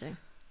it for anything.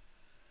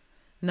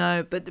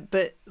 No,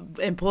 but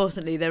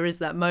importantly, there is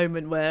that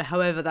moment where,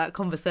 however that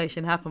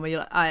conversation happened, where you're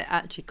like, I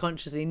actually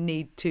consciously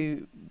need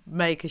to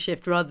make a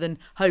shift, rather than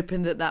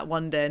hoping that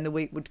one day in the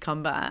week would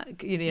come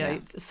back.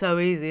 It's so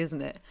easy,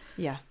 isn't it?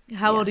 Yeah.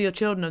 How old are your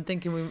children? I'm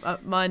thinking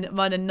mine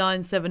are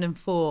 9, 7 and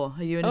 4.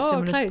 Are you in a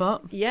similar close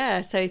spot?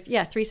 Yeah. So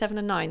 3, 7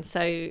 and 9.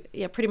 So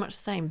yeah, pretty much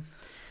the same.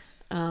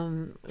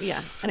 And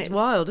it's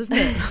wild, isn't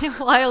it?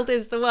 Wild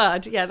is the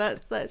word. Yeah,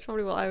 that's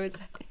probably what I would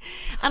say.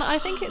 And I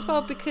think it's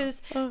wild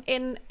because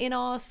in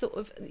our sort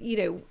of,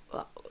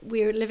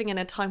 we're living in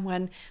a time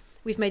when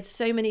we've made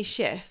so many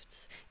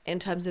shifts in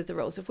terms of the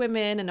roles of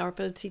women and our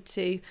ability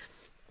to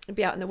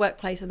be out in the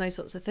workplace and those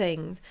sorts of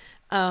things.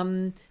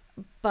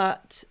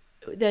 But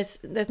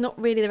there's not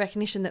really the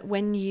recognition that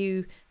when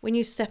you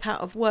step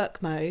out of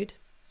work mode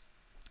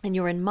and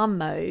you're in mum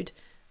mode,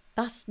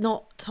 that's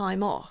not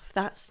time off.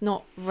 That's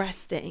not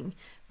resting.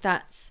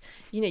 That's,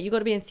 you've got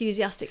to be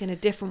enthusiastic in a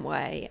different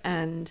way.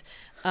 And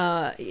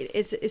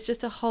it's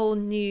just a whole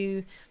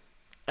new,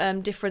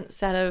 different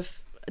set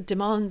of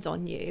demands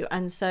on you.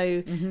 And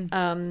so,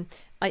 I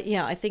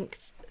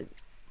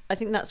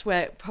think that's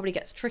where it probably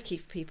gets tricky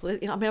for people.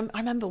 I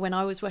remember when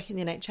I was working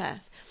in the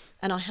NHS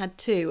and I had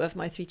 2 of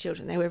my 3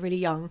 children. They were really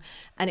young,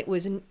 and it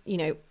was,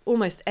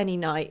 almost any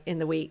night in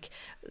the week,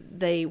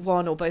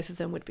 one or both of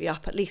them would be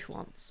up at least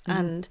once.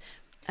 And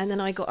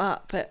then I got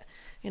up at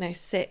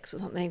 6 or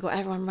something, got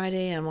everyone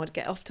ready, and would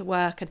get off to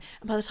work. And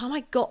by the time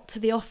I got to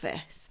the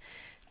office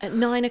at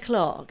 9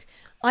 o'clock,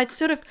 I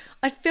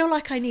feel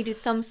like I needed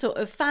some sort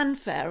of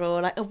fanfare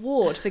or like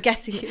award for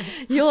getting,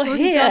 you're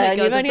here and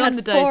you've only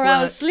had 4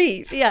 hours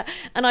sleep. Yeah.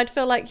 And I'd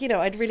feel like,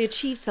 I'd really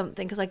achieved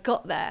something because I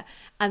got there.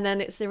 And then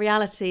it's the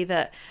reality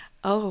that,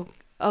 oh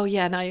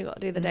yeah, now you've got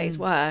to do the day's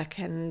work.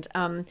 And,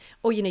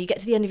 or, you get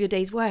to the end of your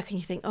day's work and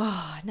you think,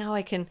 now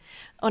I can't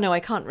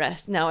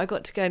rest. Now I've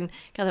got to go and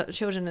gather up the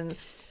children and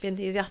be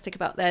enthusiastic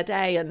about their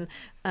day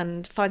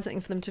and find something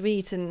for them to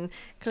eat and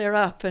clear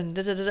up and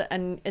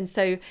and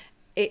so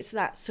it's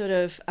that sort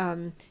of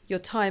your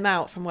time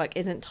out from work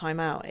isn't time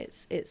out.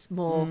 It's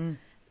more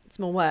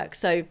work.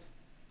 So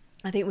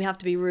I think we have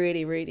to be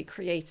really, really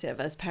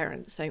creative as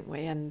parents, don't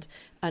we? And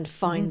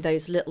find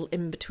those little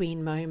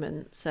in-between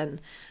moments. And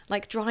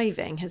like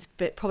driving has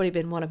probably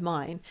been one of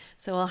mine.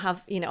 So I'll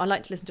have, I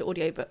like to listen to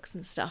audiobooks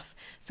and stuff.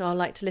 So I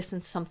like to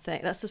listen to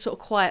something. That's a sort of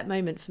quiet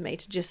moment for me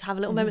to just have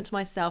a little moment to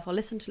myself. I'll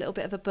listen to a little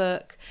bit of a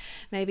book,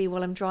 maybe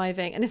while I'm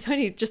driving. And it's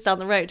only just down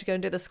the road to go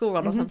and do the school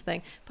run or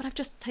something. But I've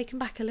just taken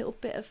back a little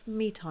bit of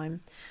me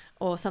time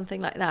or something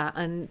like that.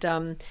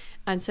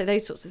 And so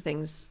those sorts of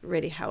things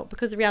really help,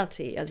 because the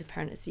reality as a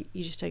parent is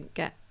you just don't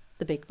get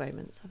the big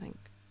moments, I think.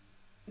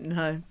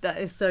 No, that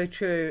is so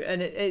true.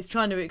 And it's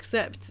trying to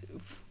accept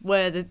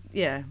where the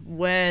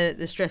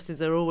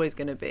stresses are always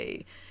going to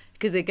be,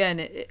 because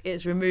again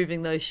it's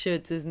removing those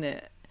shoulds, isn't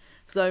it?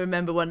 Because I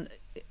remember when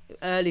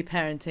early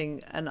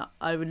parenting, and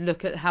I would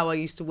look at how I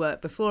used to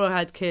work before I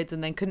had kids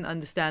and then couldn't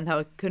understand how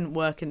I couldn't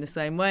work in the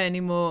same way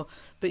anymore.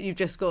 But you've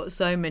just got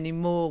so many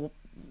more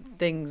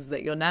things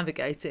that you're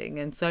navigating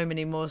and so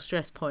many more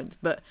stress points,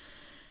 but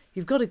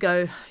you've got to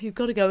go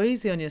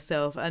easy on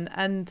yourself.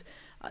 And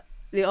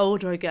the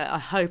older I get, I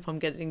hope I'm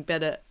getting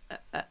better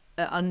at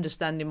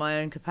understanding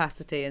my own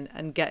capacity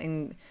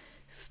and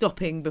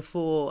stopping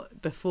before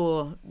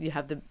you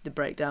have the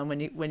breakdown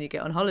when you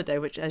get on holiday,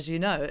 which, as you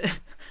know,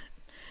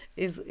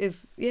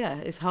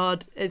 is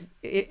hard,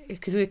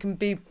 because we can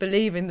be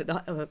believing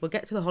that we'll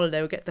get to the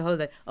holiday.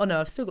 Oh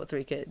no, I've still got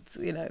 3 kids.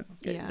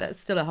 That's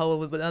still a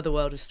whole another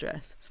world of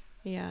stress.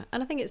 Yeah,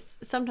 and I think it's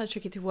sometimes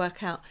tricky to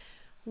work out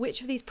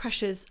which of these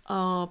pressures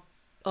are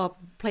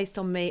placed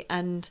on me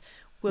and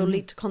will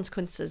lead to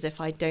consequences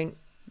if I don't,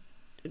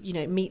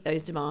 meet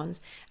those demands,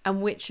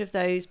 and which of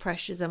those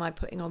pressures am I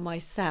putting on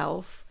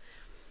myself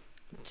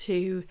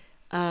to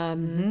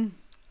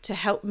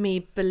help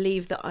me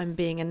believe that I'm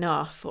being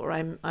enough, or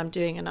I'm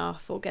doing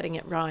enough, or getting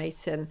it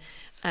right.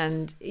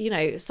 And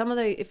some of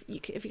those, if you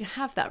can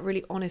have that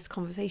really honest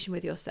conversation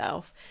with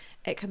yourself,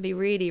 it can be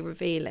really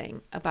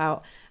revealing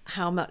about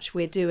how much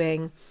we're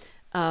doing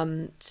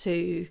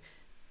to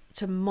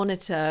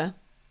monitor,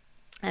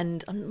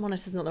 and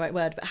monitor's not the right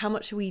word, but how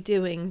much are we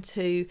doing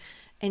to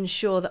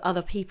ensure that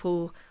other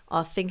people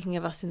are thinking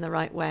of us in the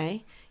right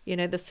way?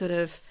 The sort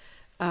of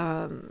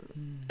am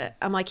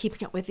I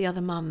keeping up with the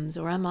other mums,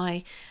 or am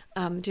I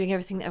doing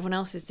everything that everyone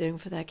else is doing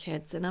for their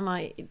kids, and am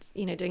I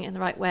doing it in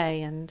the right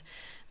way, and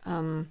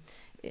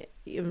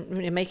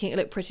making it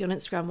look pretty on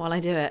Instagram while I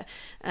do it?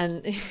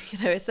 And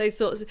it's those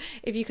sorts of,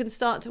 if you can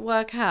start to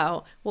work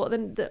out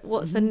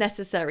what's the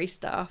necessary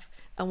stuff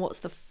and what's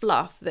the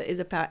fluff that is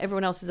about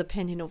everyone else's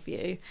opinion of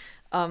you,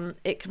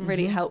 it can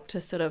really help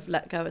to sort of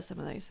let go of some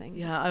of those things.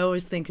 Yeah, I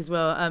always think as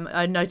well,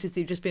 I noticed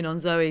you've just been on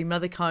Zoe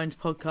Motherkind's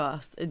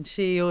podcast, and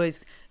she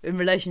always, in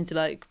relation to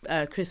like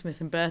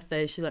Christmas and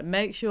birthdays, she's like,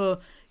 make sure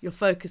you're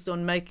focused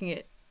on making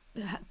it,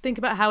 think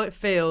about how it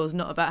feels,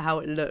 not about how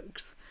it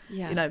looks.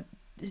 Yeah. You know,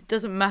 it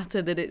doesn't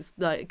matter that it's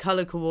like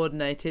colour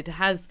coordinated.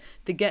 Has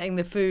the getting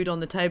the food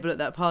on the table at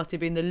that party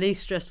been the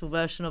least stressful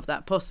version of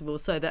that possible,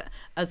 so that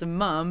as a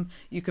mum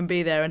you can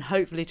be there and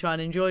hopefully try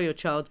and enjoy your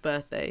child's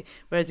birthday.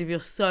 Whereas if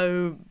you're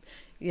so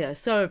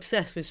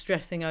obsessed with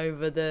stressing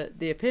over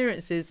the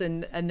appearances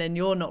and then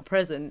you're not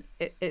present,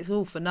 it's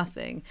all for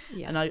nothing.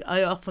 Yeah. And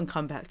I often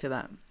come back to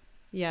that.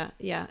 Yeah.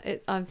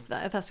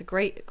 That's a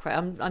great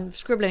quote. I'm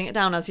scribbling it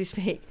down as you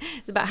speak.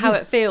 It's about how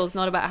it feels,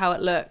 not about how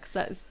it looks.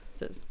 That's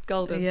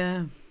golden.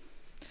 Yeah.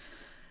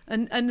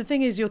 And the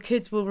thing is, your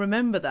kids will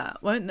remember that,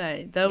 won't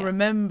they? They'll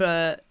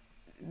remember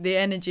the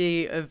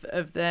energy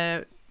of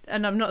their...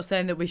 And I'm not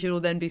saying that we should all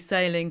then be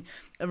sailing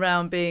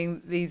around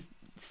being these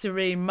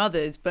serene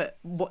mothers, but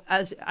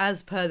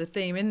as per the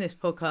theme in this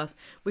podcast,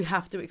 we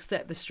have to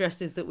accept the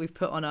stresses that we've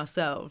put on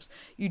ourselves.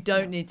 You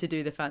don't need to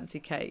do the fancy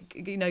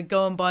cake. You know,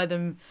 go and buy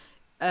them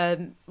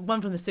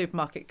one from the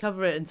supermarket,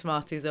 cover it in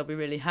Smarties, they'll be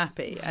really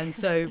happy. And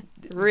so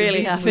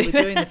really happy. We were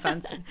doing the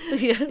fancy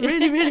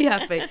really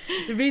happy.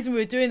 The reason we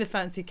were doing the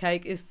fancy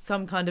cake is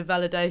some kind of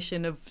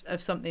validation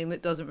of something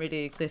that doesn't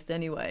really exist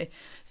anyway.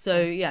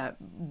 So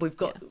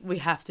we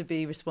have to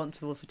be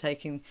responsible for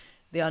taking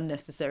the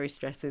unnecessary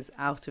stresses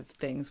out of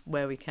things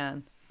where we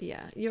can.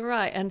 Yeah, you're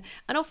right. And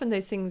often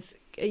those things,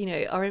 you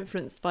know, are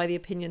influenced by the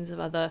opinions of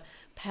other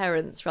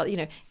parents. Rather, you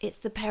know, it's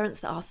the parents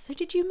that ask, so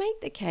did you make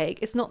the cake?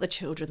 It's not the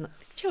children. The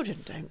children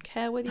don't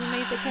care whether you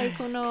made the cake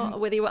or not, or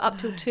whether you were up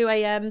till 2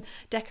 a.m.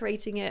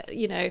 decorating it,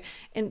 you know,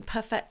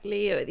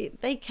 imperfectly.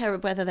 They care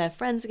whether their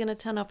friends are going to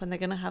turn up and they're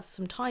going to have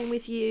some time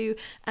with you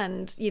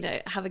and, you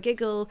know, have a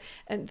giggle.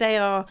 And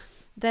they're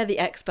the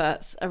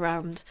experts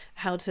around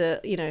how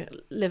to, you know,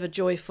 live a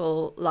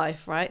joyful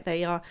life, right?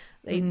 They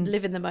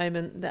live in the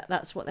moment.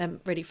 That's what they're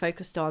really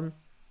focused on.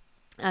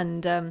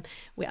 And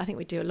I think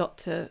we do a lot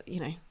to, you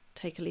know,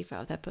 take a leaf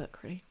out of their book,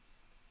 really.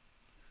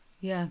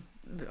 Yeah,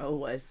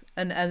 always.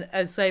 And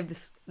save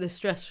the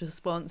stress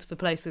response for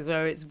places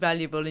where it's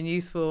valuable and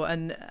useful,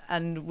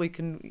 and we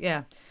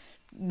can,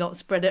 not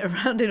spread it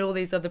around in all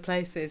these other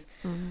places.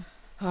 Mm.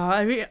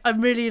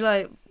 I'm really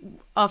like,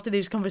 after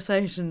these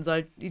conversations,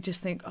 you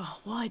just think,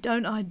 why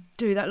don't I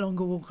do that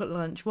longer walk at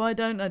lunch? Why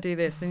don't I do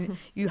this? And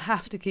you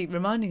have to keep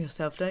reminding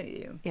yourself, don't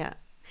you?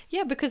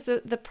 Yeah, because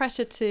the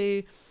pressure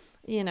to,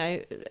 you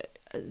know,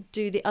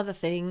 do the other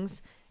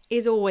things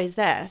is always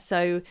there.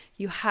 So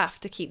you have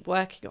to keep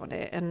working on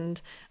it.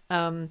 And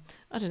I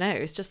don't know,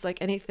 it's just like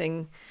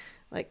anything,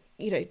 like,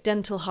 you know,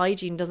 dental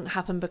hygiene doesn't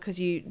happen because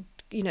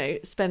you know,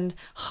 spend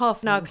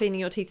half an hour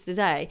cleaning your teeth a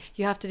day.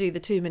 You have to do the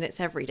 2 minutes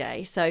every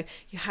day. So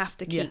you have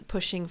to keep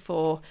pushing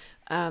for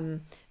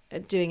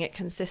doing it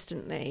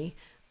consistently.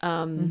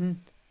 And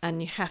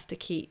you have to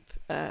keep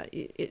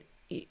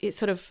it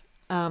sort of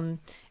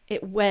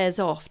it wears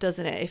off,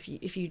 doesn't it,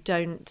 if you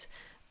don't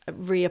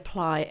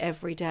reapply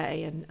every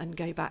day and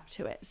go back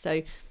to it.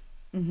 So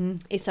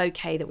it's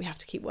okay that we have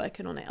to keep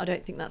working on it. I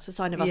don't think that's a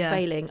sign of us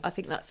failing. I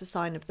think that's a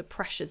sign of the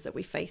pressures that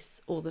we face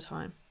all the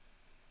time.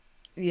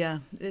 Yeah,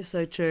 it's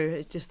so true.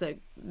 It's just that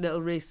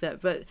little reset.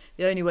 But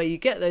the only way you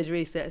get those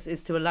resets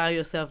is to allow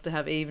yourself to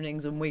have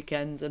evenings and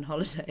weekends and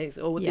holidays,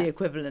 or the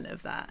equivalent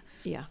of that.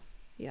 Yeah.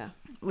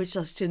 Which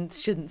just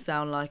shouldn't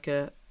sound like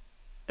a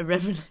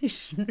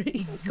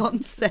revolutionary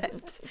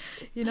concept.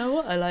 You know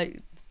what? I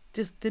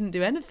just didn't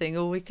do anything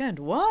all weekend.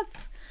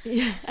 What?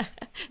 Yeah.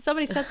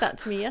 Somebody said that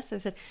to me yesterday.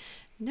 They said,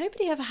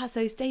 nobody ever has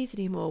those days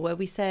anymore where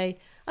we say,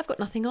 I've got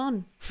nothing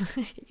on.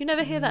 You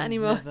never hear that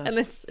anymore. Never. And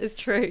this is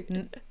true.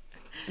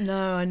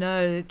 No, I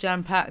know,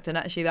 jam-packed. And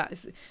actually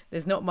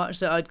there's not much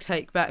that I'd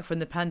take back from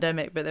the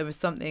pandemic, but there was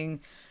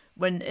something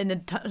when in the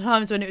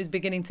times when it was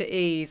beginning to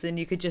ease and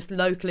you could just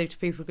locally to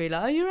people be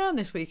like, you're around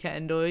this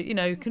weekend, or, you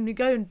know, can we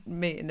go and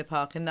meet in the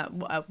park? And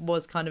that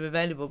was kind of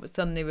available. But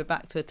suddenly we're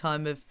back to a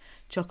time of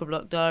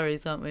chock-a-block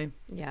diaries, aren't we?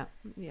 Yeah.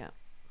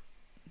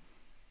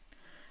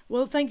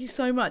 Well, thank you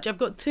so much. I've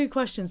got 2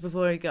 questions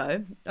before I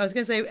go. I was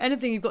going to say,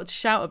 anything you've got to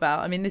shout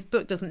about. I mean, this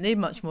book doesn't need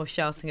much more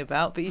shouting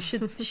about, but you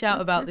should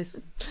shout about this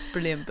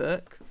brilliant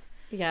book.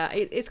 Yeah,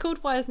 it's called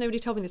Why Has Nobody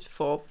Told Me This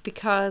Before?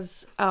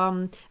 Because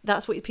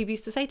that's what people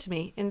used to say to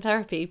me in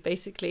therapy,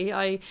 basically.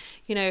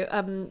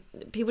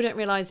 People don't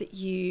realise that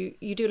you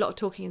do a lot of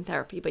talking in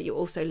therapy, but you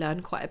also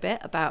learn quite a bit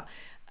about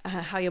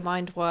how your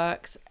mind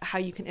works, how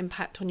you can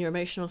impact on your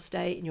emotional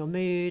state and your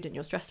mood and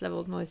your stress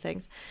levels and all those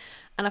things.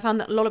 And I found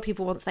that a lot of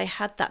people, once they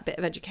had that bit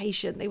of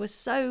education, they were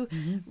so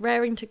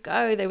raring to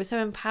go. They were so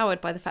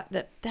empowered by the fact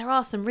that there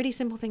are some really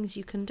simple things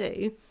you can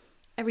do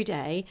every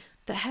day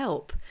that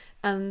help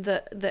and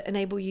that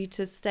enable you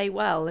to stay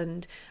well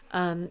and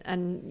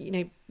you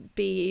know,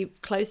 be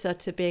closer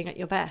to being at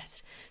your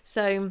best.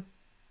 So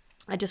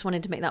I just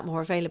wanted to make that more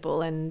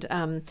available, and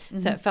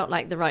so it felt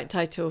like the right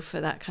title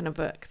for that kind of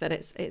book. That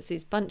it's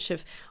this bunch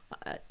of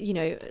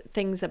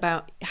things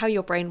about how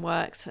your brain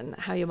works and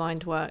how your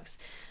mind works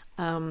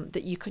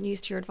that you can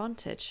use to your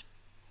advantage.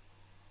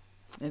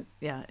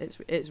 Yeah,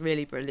 it's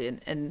really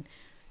brilliant, and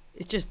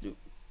it's just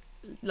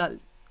like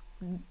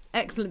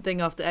excellent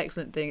thing after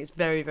excellent thing. It's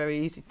very,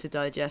 very easy to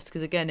digest,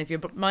 because again, if your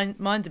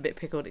mind's a bit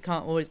pickled, it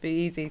can't always be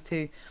easy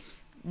to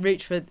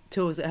reach for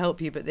tools that help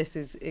you, but this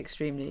is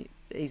extremely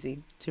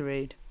easy to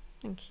read.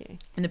 Thank you.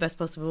 In the best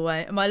possible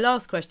way. And my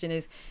last question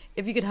is,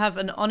 if you could have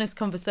an honest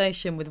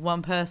conversation with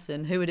one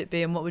person, who would it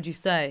be and what would you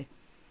say?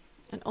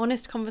 An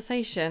honest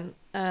conversation?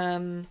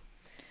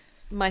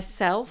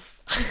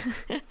 Myself.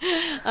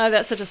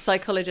 That's such a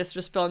psychologist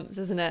response,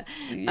 isn't it?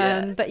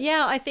 Yeah. But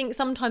yeah, I think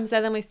sometimes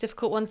they're the most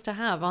difficult ones to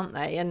have, aren't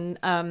they? And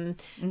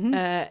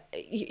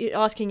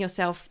asking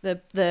yourself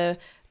the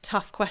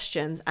tough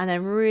questions, and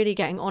then really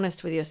getting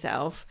honest with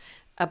yourself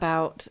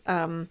about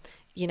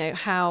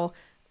how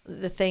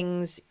the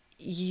things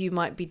you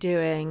might be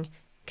doing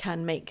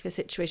can make the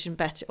situation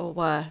better or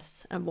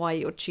worse, and why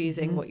you're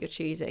choosing what you're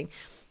choosing.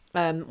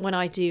 When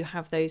I do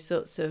have those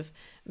sorts of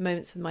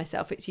moments with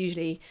myself, it's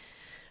usually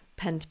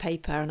pen to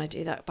paper, and I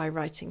do that by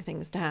writing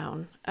things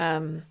down.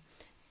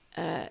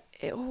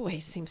 It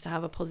always seems to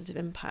have a positive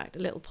impact, a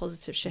little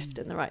positive shift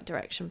in the right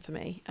direction for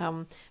me.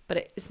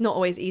 But it's not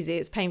always easy.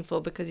 It's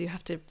painful because you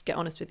have to get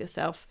honest with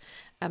yourself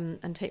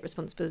and take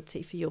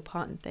responsibility for your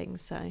part in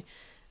things. So,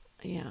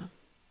 yeah.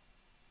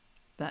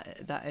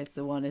 That is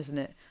the one, isn't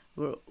it?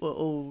 We're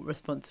all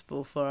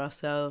responsible for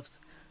ourselves.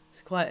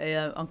 It's quite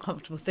a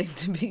uncomfortable thing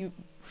to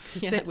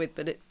sit with,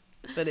 but it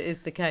is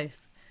the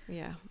case.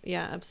 Yeah,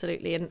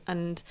 absolutely.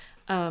 And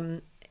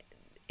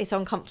it's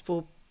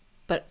uncomfortable,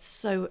 but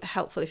so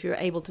helpful if you're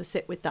able to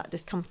sit with that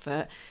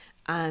discomfort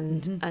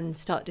and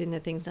start doing the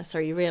things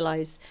necessary. You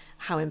realise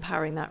how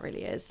empowering that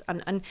really is.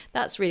 And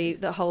that's really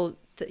the whole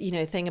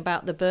thing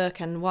about the book,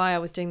 and why I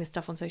was doing this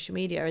stuff on social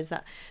media, is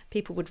that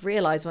people would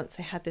realise once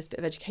they had this bit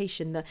of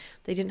education that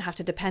they didn't have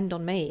to depend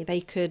on me.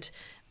 They could,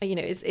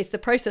 it's the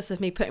process of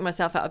me putting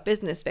myself out of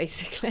business,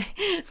 basically.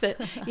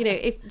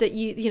 That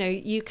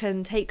you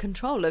can take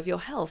control of your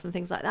health and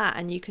things like that,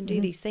 and you can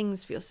do these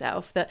things for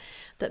yourself that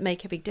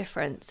make a big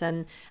difference.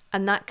 And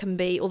that can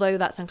be, although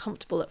that's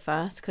uncomfortable at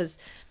first, because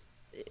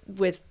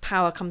with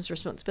power comes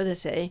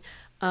responsibility,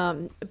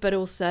 but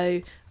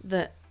also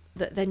that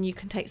then you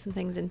can take some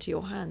things into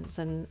your hands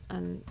and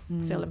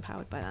feel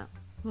empowered by that.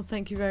 Well,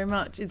 thank you very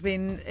much. It's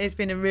been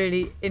a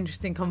really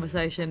interesting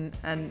conversation,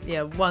 and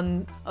I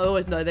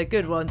always know they're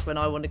good ones when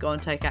I want to go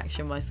and take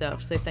action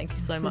myself. So thank you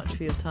so much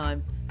for your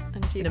time.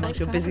 And you, amongst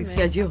your busy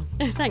schedule.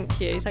 Thank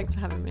you. Thanks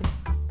for having me.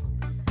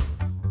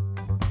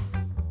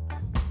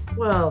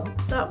 Well,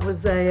 that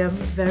was a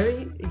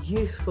very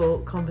useful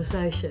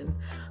conversation.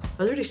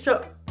 I was really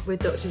struck with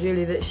Dr.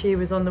 Julie that she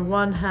was, on the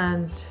one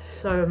hand,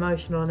 so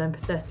emotional and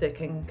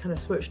empathetic and kind of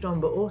switched on,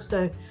 but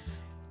also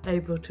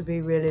able to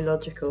be really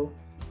logical.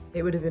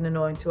 It would have been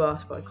annoying to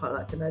ask, but I'd quite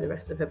like to know the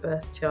rest of her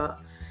birth chart.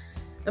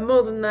 And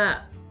more than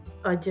that,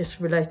 I just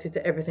related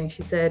to everything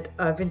she said.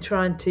 I've been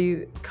trying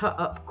to cut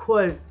up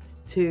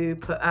quotes to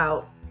put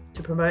out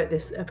to promote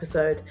this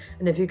episode,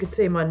 and if you could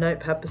see my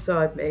notepad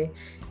beside me,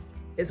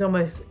 it's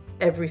almost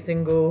every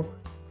single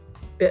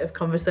bit of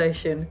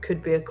conversation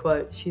could be a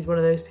quote. She's one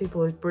of those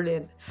people who's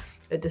brilliant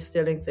at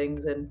distilling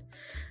things and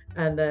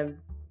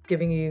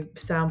giving you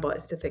sound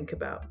bites to think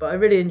about. But I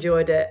really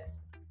enjoyed it.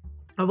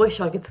 I wish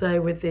I could say,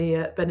 with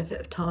the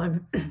benefit of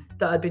time,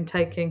 that I'd been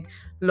taking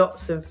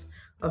lots of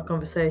our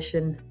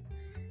conversation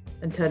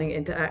and turning it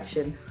into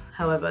action.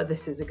 However,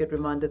 this is a good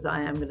reminder that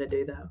I am going to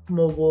do that.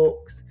 More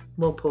walks,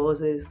 more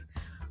pauses,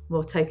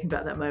 more taking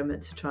back that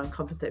moment to try and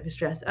compensate for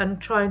stress,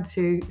 and trying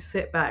to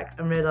sit back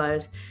and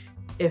realise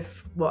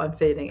if what I'm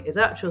feeling is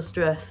actual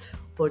stress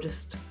or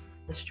just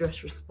a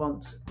stress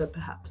response that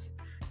perhaps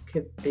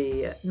could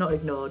be not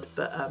ignored,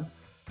 but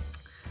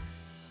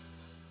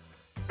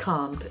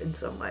calmed in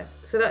some way.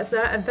 So that's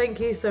that, and thank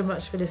you so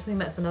much for listening.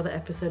 That's another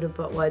episode of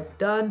But Why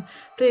done.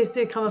 Please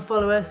do come and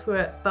follow us. We're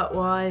at But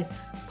Why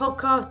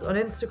Podcast on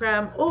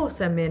Instagram, or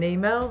send me an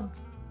email,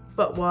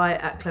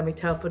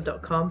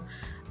 butwhy@clemmytelford.com.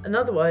 And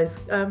otherwise,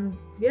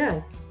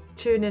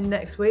 tune in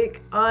next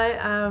week. I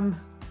am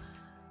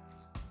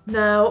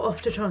now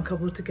off to try and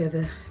cobble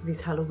together these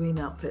Halloween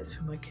outfits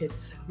for my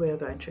kids. We are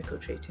going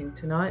trick-or-treating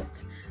tonight.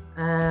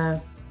 I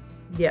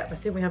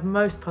think we have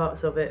most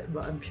parts of it,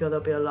 but I'm sure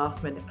there'll be a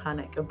last-minute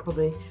panic and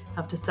probably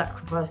have to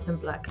sacrifice some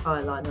black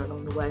eyeliner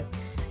along the way.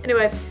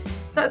 Anyway,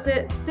 that's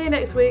it. See you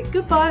next week.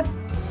 Goodbye.